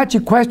very touchy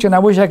question. I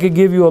wish I could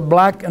give you a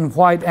black and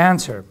white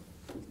answer.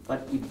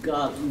 But if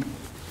God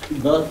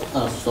loved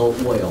us so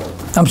well.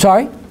 I'm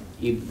sorry?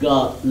 If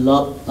God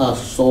loved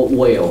us so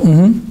well,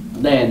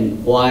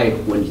 then why,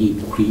 when he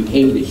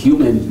created a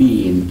human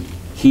being,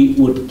 he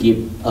would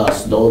give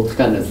us those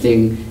kind of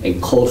things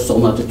and cause so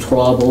much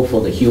trouble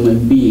for the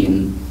human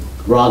being,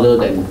 rather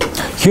than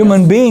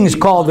human beings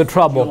call the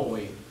trouble.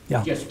 Joy.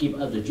 Yeah. Just give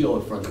us the joy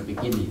from the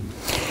beginning.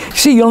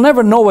 See, you'll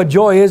never know what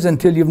joy is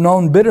until you've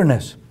known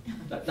bitterness.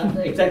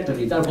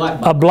 Exactly. That's why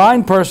A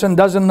blind person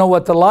doesn't know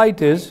what the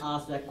light is. I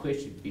asked that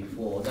question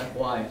before. That's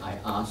why I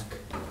asked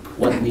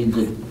what means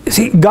it.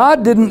 See,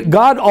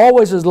 God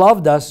always has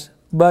loved us,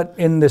 but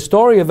in the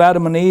story of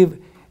Adam and Eve,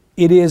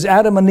 it is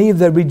Adam and Eve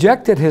that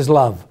rejected his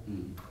love.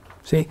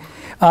 See,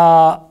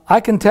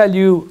 I can tell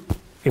you,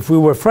 if we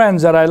were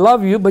friends, that I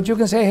love you, but you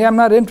can say, hey, I'm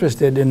not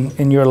interested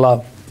in your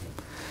love.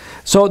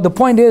 So the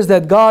point is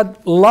that God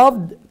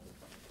loved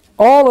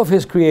all of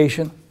his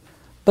creation,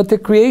 but the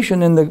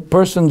creation in the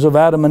persons of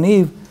Adam and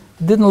Eve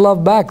didn't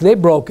love back. They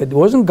broke it. It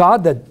wasn't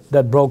God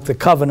that broke the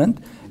covenant.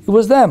 It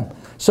was them.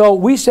 So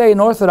we say in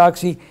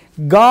Orthodoxy,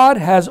 God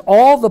has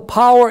all the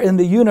power in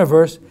the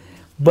universe,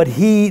 but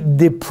he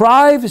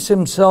deprives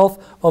himself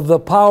of the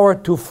power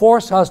to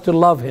force us to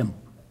love him.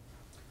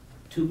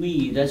 To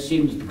me, that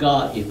seems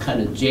God is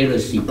kind of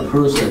jealousy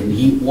person.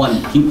 He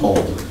wants people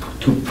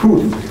to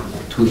prove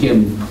to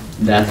him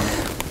that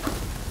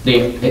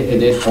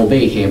they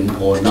obey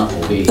him or not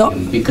obey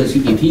him. Because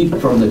if he,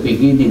 from the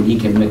beginning, he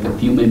can make a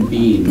human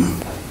being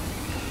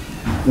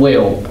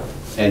well,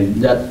 and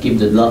that gives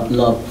the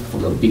love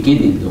from the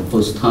beginning, the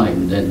first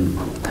time, then.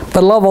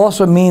 But love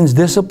also means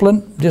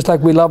discipline, just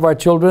like we love our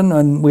children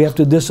and we have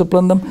to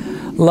discipline them.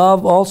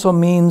 Love also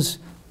means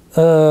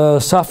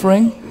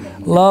suffering.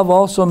 Love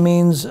also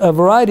means a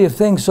variety of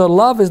things. So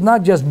love is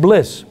not just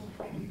bliss.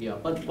 Yeah,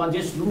 but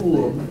this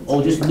rule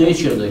or this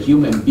nature, the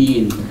human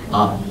being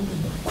are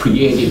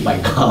created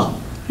by God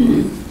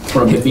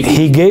from the beginning.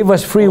 He gave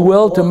us free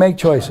will to make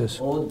choices.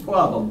 All the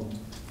problem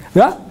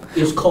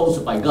is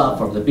caused by God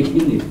from the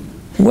beginning.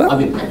 Well,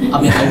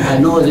 I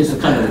know this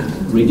is kind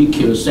of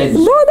ridiculous sense.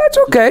 No, that's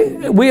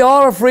okay. We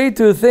all are free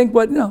to think,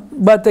 but no.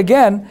 But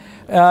again,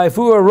 if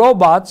we were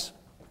robots,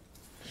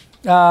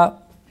 there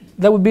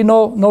would be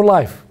no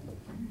life.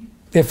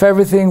 If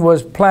everything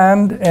was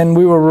planned and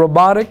we were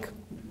robotic,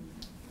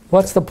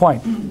 what's the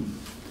point?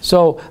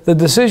 So the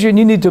decision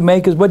you need to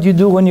make is what you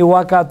do when you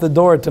walk out the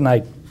door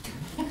tonight.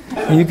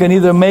 You can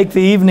either make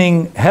the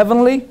evening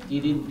heavenly.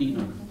 Eating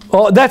dinner.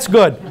 Oh, that's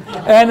good.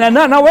 And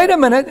now wait a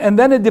minute, and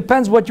then it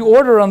depends what you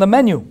order on the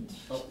menu.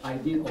 Oh, I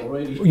did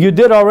already. You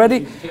did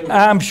already?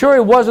 I'm sure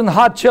it wasn't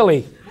hot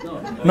chili.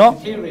 No?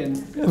 Vegetarian.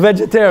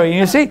 Vegetarian.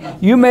 You see,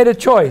 you made a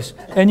choice,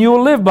 and you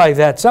will live by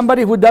that.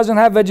 Somebody who doesn't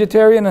have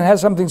vegetarian and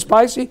has something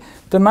spicy,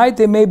 tonight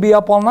they may be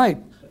up all night.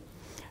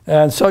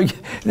 And so,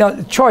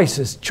 choice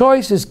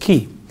is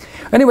key.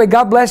 Anyway,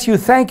 God bless you.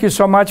 Thank you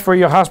so much for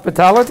your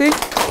hospitality.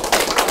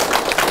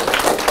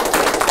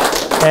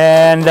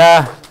 And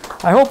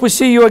I hope we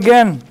see you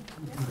again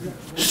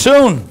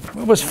soon.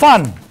 It was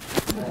fun.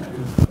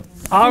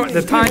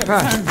 The time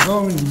passed.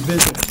 Oh,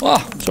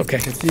 it's okay.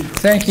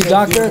 Thank you,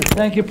 doctor.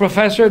 Thank you,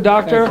 professor,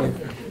 doctor.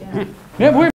 Yeah,